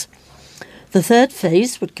phase. The third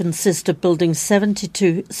phase would consist of building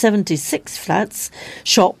 76 flats,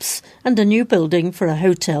 shops and a new building for a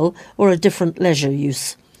hotel or a different leisure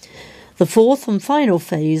use. The fourth and final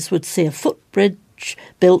phase would see a footbridge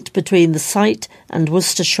built between the site and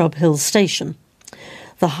Worcester Shrub Hill Station.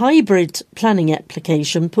 The hybrid planning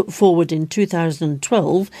application put forward in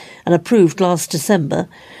 2012 and approved last December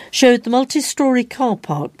showed the multi-storey car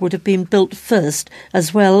park would have been built first,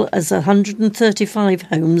 as well as 135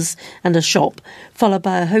 homes and a shop, followed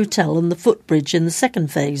by a hotel and the footbridge in the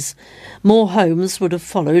second phase. More homes would have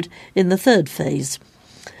followed in the third phase.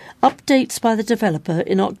 Updates by the developer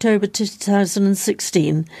in October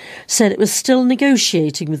 2016 said it was still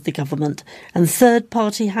negotiating with the government and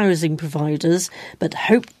third-party housing providers, but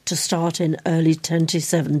hoped to start in early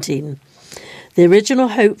 2017. The original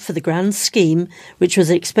hope for the grand scheme, which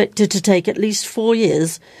was expected to take at least 4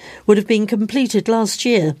 years, would have been completed last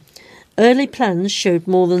year. Early plans showed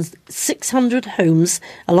more than 600 homes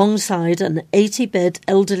alongside an 80-bed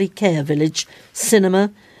elderly care village,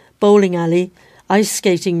 cinema, bowling alley, ice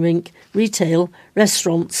skating rink, retail,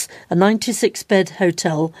 restaurants, a 96-bed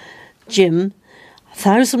hotel, gym,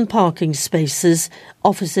 1,000 parking spaces,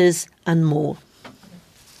 offices and more.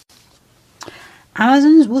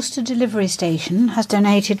 Amazon's Worcester Delivery Station has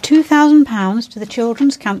donated £2,000 to the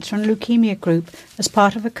Children's Cancer and Leukaemia Group as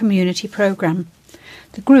part of a community programme.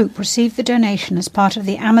 The group received the donation as part of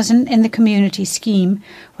the Amazon in the Community scheme,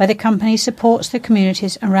 where the company supports the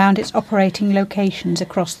communities around its operating locations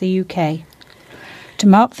across the UK. To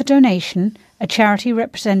mark the donation, a charity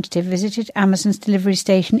representative visited Amazon's delivery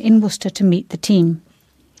station in Worcester to meet the team.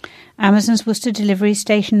 Amazon's Worcester Delivery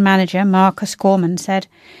Station manager, Marcus Gorman, said,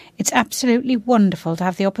 "It's absolutely wonderful to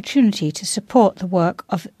have the opportunity to support the work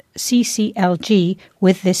of CCLG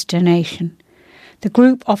with this donation. The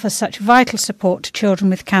group offers such vital support to children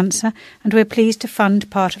with cancer, and we're pleased to fund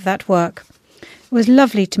part of that work. It was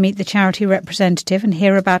lovely to meet the charity representative and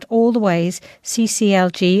hear about all the ways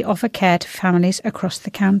CCLG offer care to families across the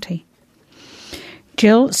county."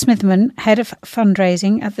 Jill Smithman, head of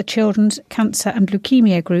fundraising at the Children's Cancer and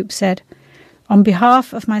Leukaemia Group, said, "On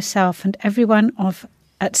behalf of myself and everyone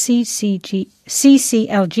at CCLG,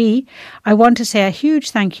 I want to say a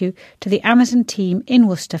huge thank you to the Amazon team in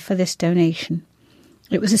Worcester for this donation.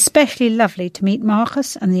 It was especially lovely to meet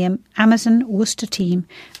Marcus and the Amazon Worcester team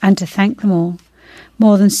and to thank them all.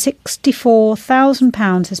 More than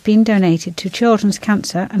 £64,000 has been donated to children's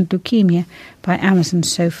cancer and leukaemia by Amazon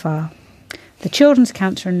so far. The Children's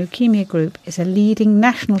Cancer and Leukaemia Group is a leading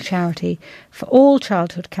national charity for all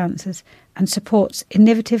childhood cancers and supports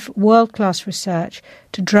innovative world-class research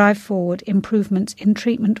to drive forward improvements in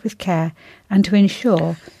treatment with care and to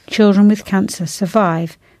ensure children with cancer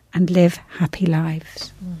survive and live happy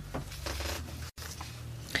lives."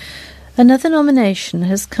 Another nomination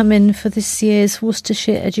has come in for this year's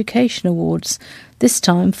Worcestershire Education Awards, this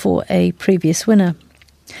time for a previous winner.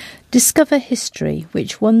 Discover History,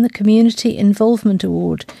 which won the Community Involvement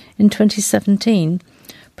Award in 2017,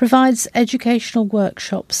 provides educational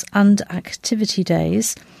workshops and activity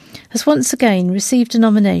days, has once again received a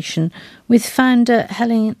nomination, with founder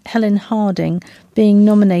Helen Harding being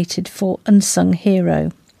nominated for Unsung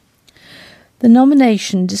Hero. The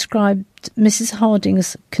nomination described Mrs.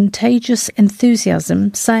 Harding's contagious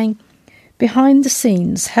enthusiasm, saying, Behind the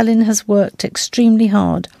scenes, Helen has worked extremely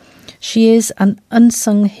hard. She is an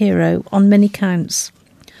unsung hero on many counts.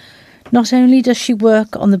 Not only does she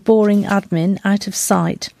work on the boring admin out of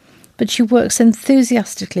sight, but she works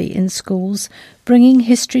enthusiastically in schools, bringing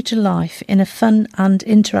history to life in a fun and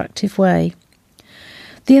interactive way.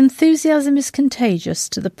 The enthusiasm is contagious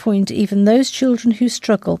to the point even those children who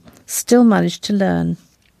struggle still manage to learn.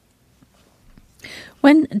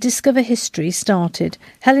 When Discover History started,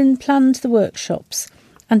 Helen planned the workshops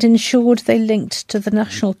and ensured they linked to the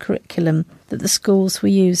national curriculum that the schools were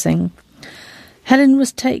using. Helen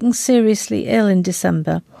was taken seriously ill in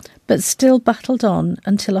December, but still battled on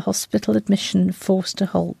until a hospital admission forced a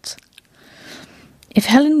halt. If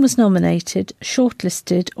Helen was nominated,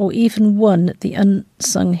 shortlisted, or even won the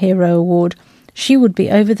Unsung Hero Award, she would be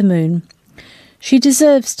over the moon. She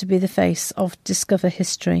deserves to be the face of Discover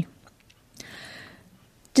History.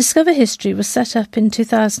 Discover History was set up in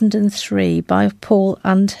 2003 by Paul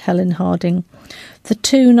and Helen Harding. The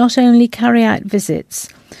two not only carry out visits,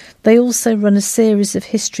 they also run a series of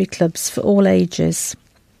history clubs for all ages.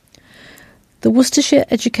 The Worcestershire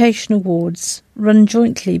Education Awards, run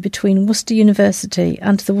jointly between Worcester University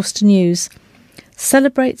and the Worcester News,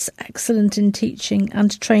 celebrates excellence in teaching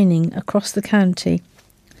and training across the county.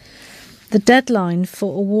 The deadline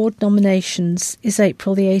for award nominations is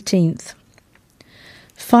April the 18th.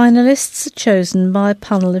 Finalists are chosen by a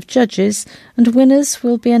panel of judges, and winners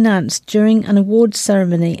will be announced during an awards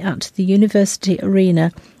ceremony at the University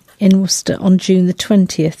Arena in Worcester on June the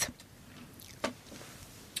 20th.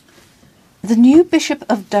 The new Bishop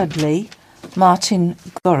of Dudley, Martin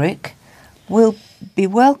Gorick, will be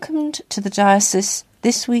welcomed to the diocese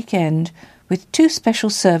this weekend with two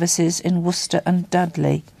special services in Worcester and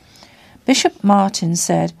Dudley. Bishop Martin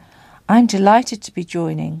said, "I'm delighted to be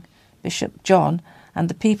joining Bishop John and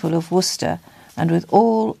the people of Worcester and with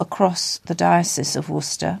all across the Diocese of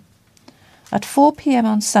Worcester." At 4 p.m.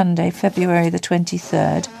 on Sunday, February the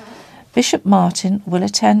 23rd, Bishop Martin will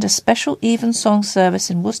attend a special evensong service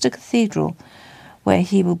in Worcester Cathedral, where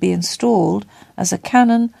he will be installed as a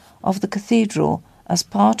canon of the cathedral as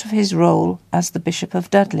part of his role as the Bishop of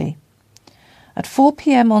Dudley. At 4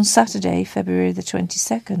 p.m. on Saturday, February the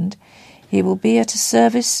 22nd, he will be at a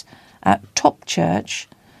service at Top Church,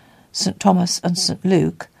 St Thomas and St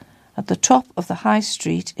Luke, at the top of the High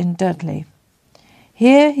Street in Dudley.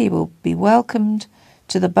 Here he will be welcomed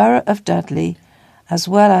to the borough of Dudley as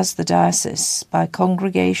well as the diocese by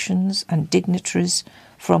congregations and dignitaries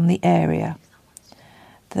from the area.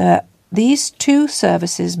 These two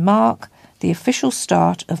services mark the official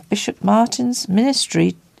start of Bishop Martin's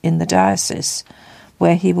ministry in the diocese,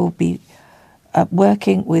 where he will be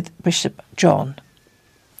working with Bishop John.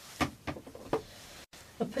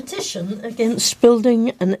 A petition against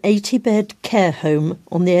building an 80-bed care home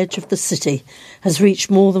on the edge of the city has reached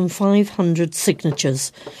more than 500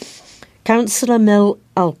 signatures. Councillor Mel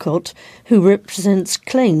Alcott, who represents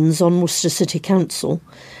Claines on Worcester City Council,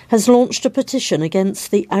 has launched a petition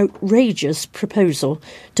against the outrageous proposal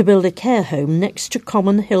to build a care home next to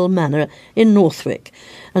Common Hill Manor in Northwick,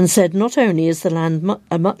 and said not only is the land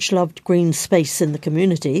a much-loved green space in the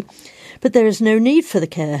community, but there is no need for the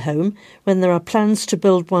care home when there are plans to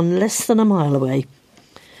build one less than a mile away.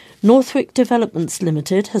 Northwick Developments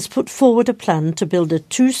Limited has put forward a plan to build a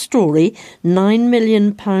two-storey, £9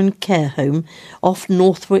 million care home off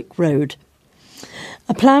Northwick Road.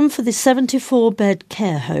 A plan for the 74-bed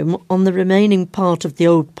care home on the remaining part of the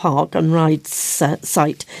old park and ride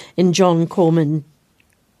site in John Corman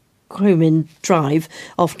Drive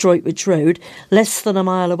off Droitwich Road, less than a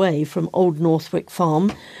mile away from Old Northwick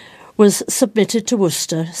Farm, was submitted to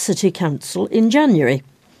Worcester City Council in January.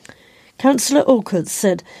 Councillor Orcutt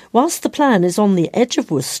said, whilst the plan is on the edge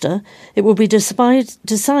of Worcester, it will be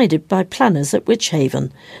decided by planners at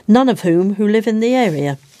Wychhaven, none of whom live in the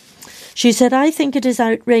area. She said, I think it is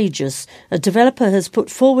outrageous. A developer has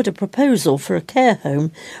put forward a proposal for a care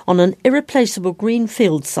home on an irreplaceable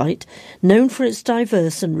greenfield site known for its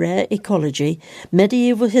diverse and rare ecology,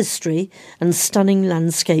 medieval history and stunning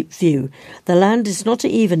landscape view. The land is not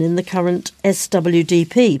even in the current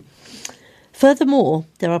SWDP. Furthermore,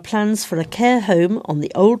 there are plans for a care home on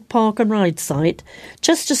the old park and ride site,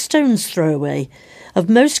 just a stone's throw away. Of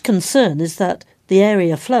most concern is that the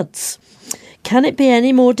area floods. Can it be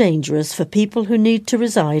any more dangerous for people who need to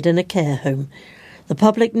reside in a care home? The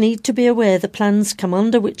public need to be aware the plans come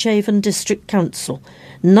under Wychhaven District Council.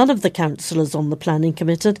 None of the councillors on the planning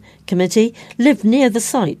committee live near the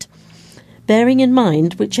site. bearing in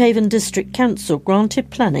mind which Avon District Council granted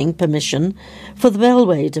planning permission for the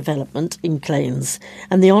Bellway development in Claines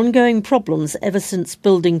and the ongoing problems ever since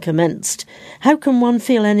building commenced. How can one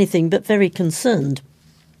feel anything but very concerned?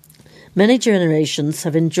 Many generations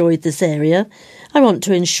have enjoyed this area. I want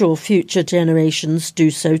to ensure future generations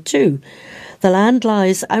do so too. The land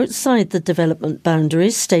lies outside the development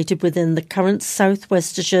boundaries stated within the current South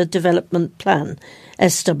Worcestershire Development Plan,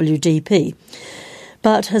 SWDP,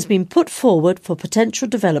 but has been put forward for potential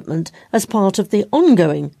development as part of the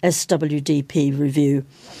ongoing SWDP review.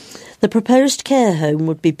 The proposed care home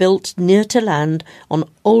would be built near to land on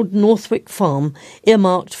Old Northwick Farm,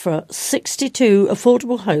 earmarked for 62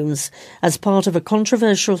 affordable homes as part of a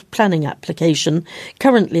controversial planning application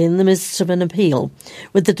currently in the midst of an appeal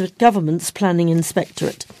with the government's planning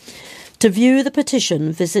inspectorate. To view the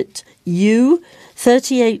petition, visit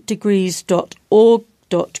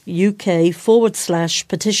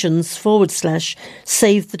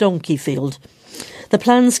u38degrees.org.uk/petitions/Save the Donkey Field. The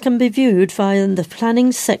plans can be viewed via the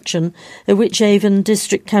planning section of Which Avon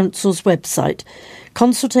District Council's website.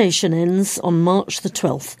 Consultation ends on March the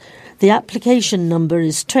 12th. The application number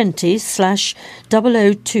is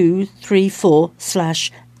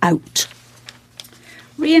 20/00234/out.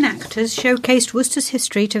 Reenactors showcased Worcester's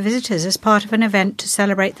history to visitors as part of an event to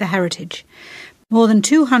celebrate the heritage. More than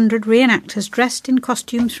 200 reenactors dressed in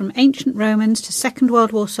costumes from ancient Romans to Second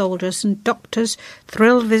World War soldiers and doctors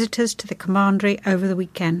thrilled visitors to the commandery over the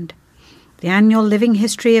weekend. The annual Living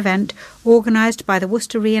History event, organised by the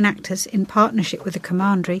Worcester Reenactors in partnership with the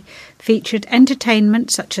commandery, featured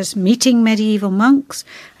entertainment such as meeting medieval monks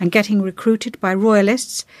and getting recruited by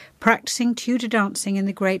royalists, practising Tudor dancing in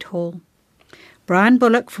the Great Hall. Brian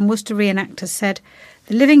Bullock from Worcester Reenactors said,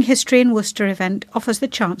 "The Living History in Worcester event offers the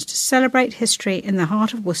chance to celebrate history in the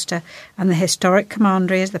heart of Worcester, and the historic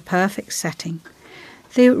commandery is the perfect setting.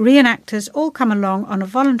 The reenactors all come along on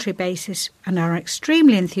a voluntary basis and are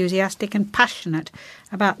extremely enthusiastic and passionate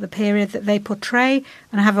about the period that they portray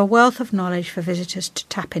and have a wealth of knowledge for visitors to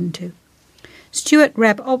tap into." Stuart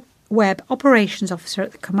Webb, Operations Officer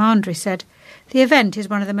at the commandery, said, "The event is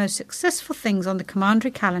one of the most successful things on the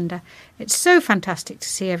commandery calendar. It's so fantastic to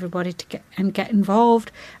see everybody get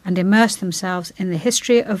involved and immerse themselves in the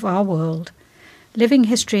history of our world. Living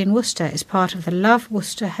History in Worcester is part of the Love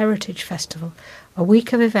Worcester Heritage Festival, a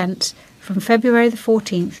week of events from February the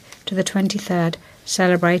 14th to the 23rd,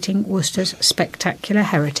 celebrating Worcester's spectacular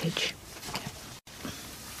heritage."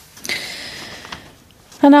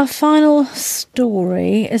 And our final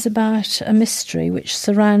story is about a mystery which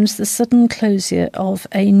surrounds the sudden closure of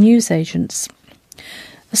a newsagent's.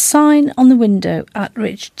 A sign on the window at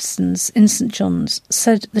Richardson's in St John's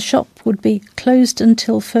said the shop would be closed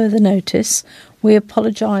until further notice. We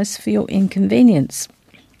apologise for your inconvenience.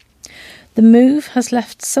 The move has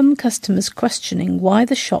left some customers questioning why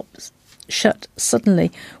the shop shut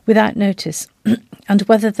suddenly without notice and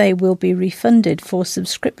whether they will be refunded for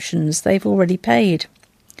subscriptions they've already paid.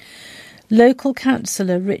 Local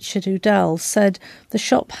councillor Richard Udall said the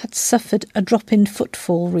shop had suffered a drop in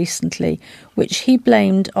footfall recently, which he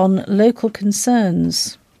blamed on local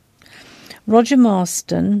concerns. Roger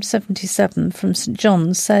Marston, 77, from St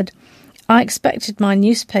John's, said, "I expected my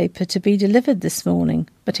newspaper to be delivered this morning,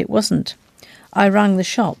 but it wasn't. I rang the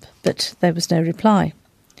shop, but there was no reply.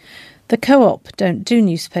 The Co-op don't do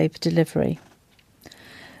newspaper delivery."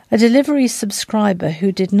 A delivery subscriber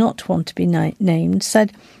who did not want to be named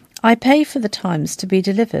said, "I pay for the Times to be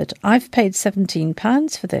delivered. I've paid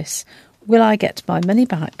 £17 for this. Will I get my money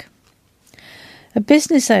back?" A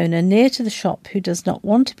business owner near to the shop who does not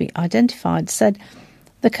want to be identified said,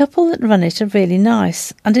 "The couple that run it are really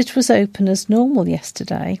nice, and it was open as normal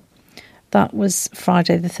yesterday." That was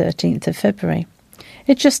Friday the 13th of February.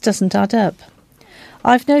 "It just doesn't add up.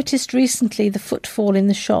 I've noticed recently the footfall in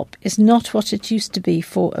the shop is not what it used to be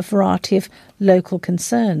for a variety of local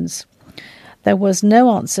concerns." There was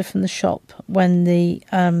no answer from the shop when the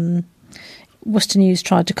Worcester News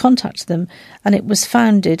tried to contact them, and it was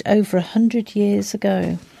founded over 100 years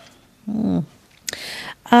ago.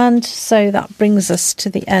 And so that brings us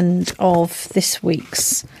to the end of this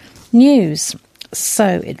week's news.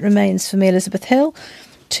 So it remains for me, Elizabeth Hill,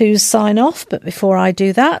 to sign off. But before I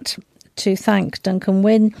do that, to thank Duncan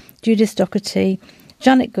Wynne, Judith Docherty,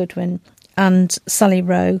 Janet Goodwin and Sally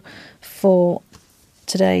Rowe for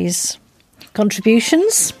today's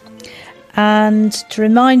contributions, and to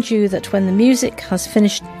remind you that when the music has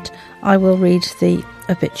finished, I will read the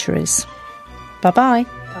obituaries. Bye-bye.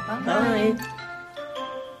 Bye.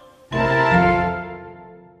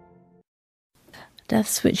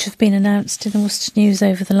 Deaths which have been announced in the Worcester News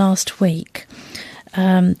over the last week.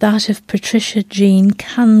 that of Patricia Jean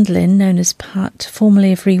Candlin, known as Pat,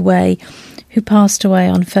 formerly of Reway, who passed away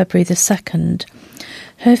on February the 2nd.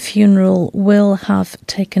 Her funeral will have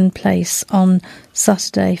taken place on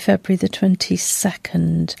Saturday, February the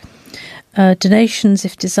 22nd. Donations,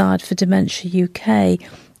 if desired, for Dementia UK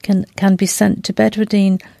can be sent to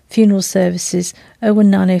Bedwardine Funeral Services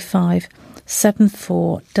 01905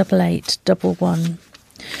 748811.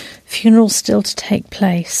 Funeral still to take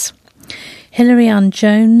place. Hilary Ann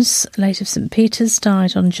Jones, late of St Peter's,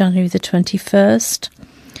 died on January the 21st.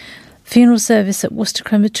 Funeral service at Worcester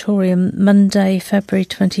Crematorium, Monday, February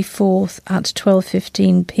 24th at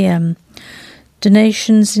 12:15 p.m.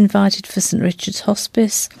 Donations invited for St Richard's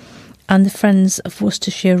Hospice and the Friends of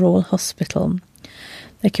Worcestershire Royal Hospital.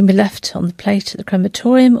 They can be left on the plate at the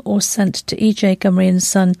crematorium or sent to E.J. Gummery &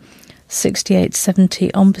 Son,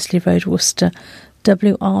 6870 Ombersley Road, Worcester,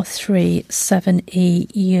 WR3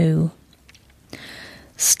 7EU.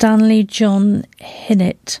 Stanley John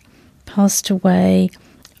Hinnett passed away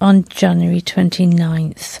on January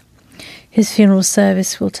 29th. His funeral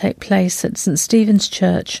service will take place at St Stephen's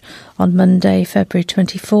Church on Monday, February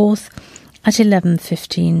 24th at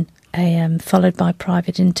 11:15 a.m, followed by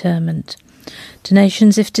private interment.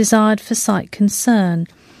 Donations, if desired, for site concern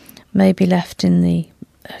may be left in the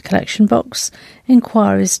collection box.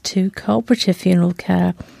 Inquiries to Cooperative Funeral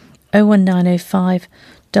Care 01905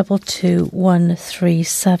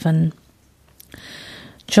 22137.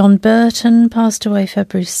 John Burton passed away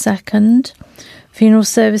February 2nd. Funeral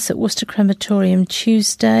service at Worcester Crematorium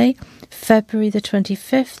Tuesday, February the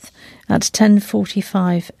 25th at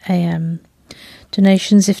 10:45 a.m.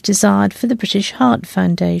 Donations, if desired, for the British Heart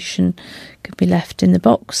Foundation could be left in the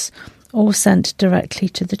box or sent directly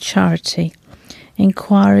to the charity.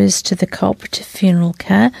 Inquiries to the Cooperative Funeral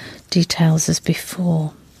Care, details as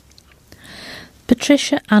before.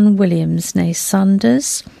 Patricia Ann Williams, née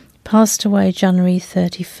Sanders, passed away January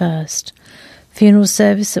 31st. Funeral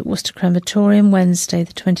service at Worcester Crematorium Wednesday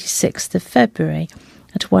the 26th of February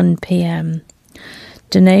at 1 p.m.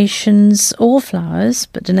 Donations, all flowers,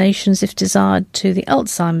 but donations, if desired, to the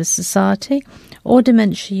Alzheimer's Society or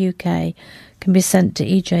Dementia UK can be sent to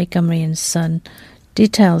E.J. Gummery & Son,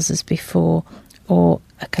 details as before, or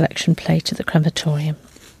a collection plate at the crematorium.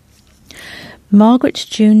 Margaret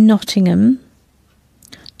June Nottingham,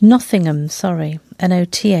 Nothingham, Nothingham,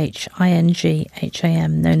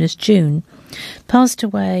 known as June, passed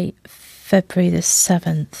away February the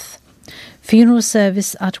 7th. Funeral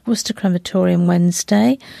service at Worcester Crematorium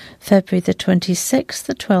Wednesday, February the 26th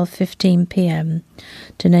at 12:15 p.m.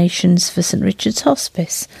 Donations for St Richard's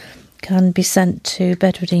Hospice can be sent to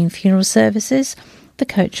Bedwardine Funeral Services, the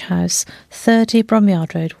Coach House, 30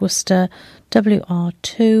 Bromyard Road, Worcester,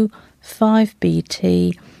 WR2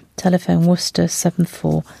 5BT, telephone Worcester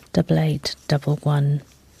 748811.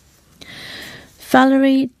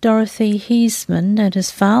 Valerie Dorothy Heisman, known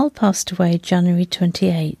as Val, passed away January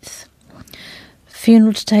 28th.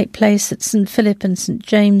 Funeral to take place at St Philip and St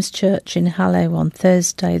James Church in Hallow on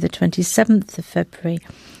Thursday the 27th of February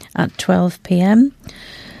at 12 p.m.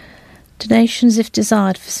 Donations, if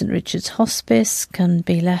desired, for St Richard's Hospice can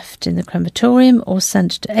be left in the crematorium or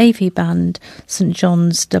sent to AV Band, St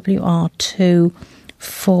John's, WR2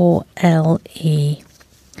 4LE.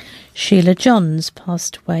 Sheila Johns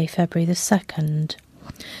passed away February the 2nd.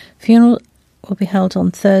 Funeral will be held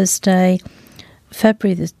on Thursday,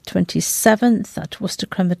 February the 27th at Worcester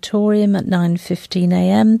Crematorium at 9:15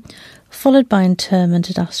 a.m, followed by interment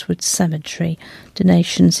at Ashwood Cemetery.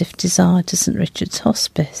 Donations, if desired, to St Richard's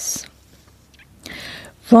Hospice.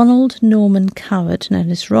 Ronald Norman Coward, known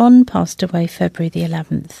as Ron, passed away February the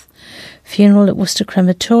 11th. Funeral at Worcester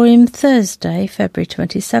Crematorium Thursday, February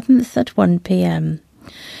 27th at 1 p.m.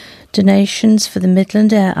 Donations for the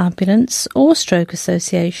Midland Air Ambulance or Stroke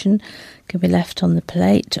Association can be left on the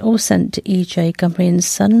plate or sent to E.J. Gummery &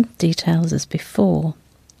 Son, details as before.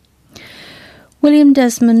 William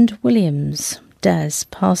Desmond Williams, Des,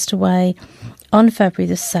 passed away on February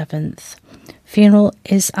the 7th. Funeral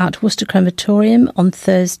is at Worcester Crematorium on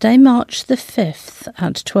Thursday, March the 5th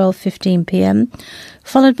at 12:15 p.m,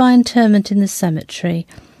 followed by interment in the cemetery.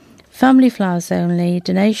 Family flowers only.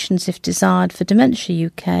 Donations, if desired, for Dementia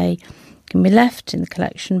UK can be left in the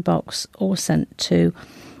collection box or sent to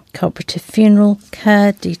Cooperative Funeral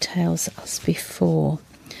Care, details as before.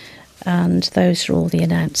 And those are all the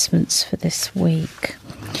announcements for this week.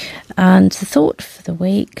 And the thought for the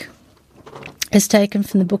week is taken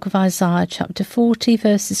from the book of Isaiah, chapter 40,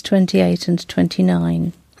 verses 28 and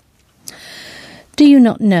 29. Do you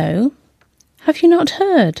not know? Have you not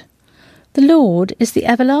heard? The Lord is the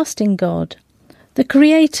everlasting God, the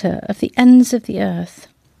creator of the ends of the earth.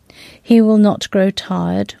 He will not grow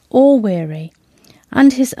tired or weary,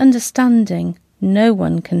 and his understanding no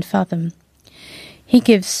one can fathom. He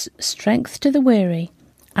gives strength to the weary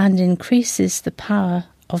and increases the power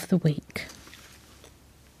of the weak.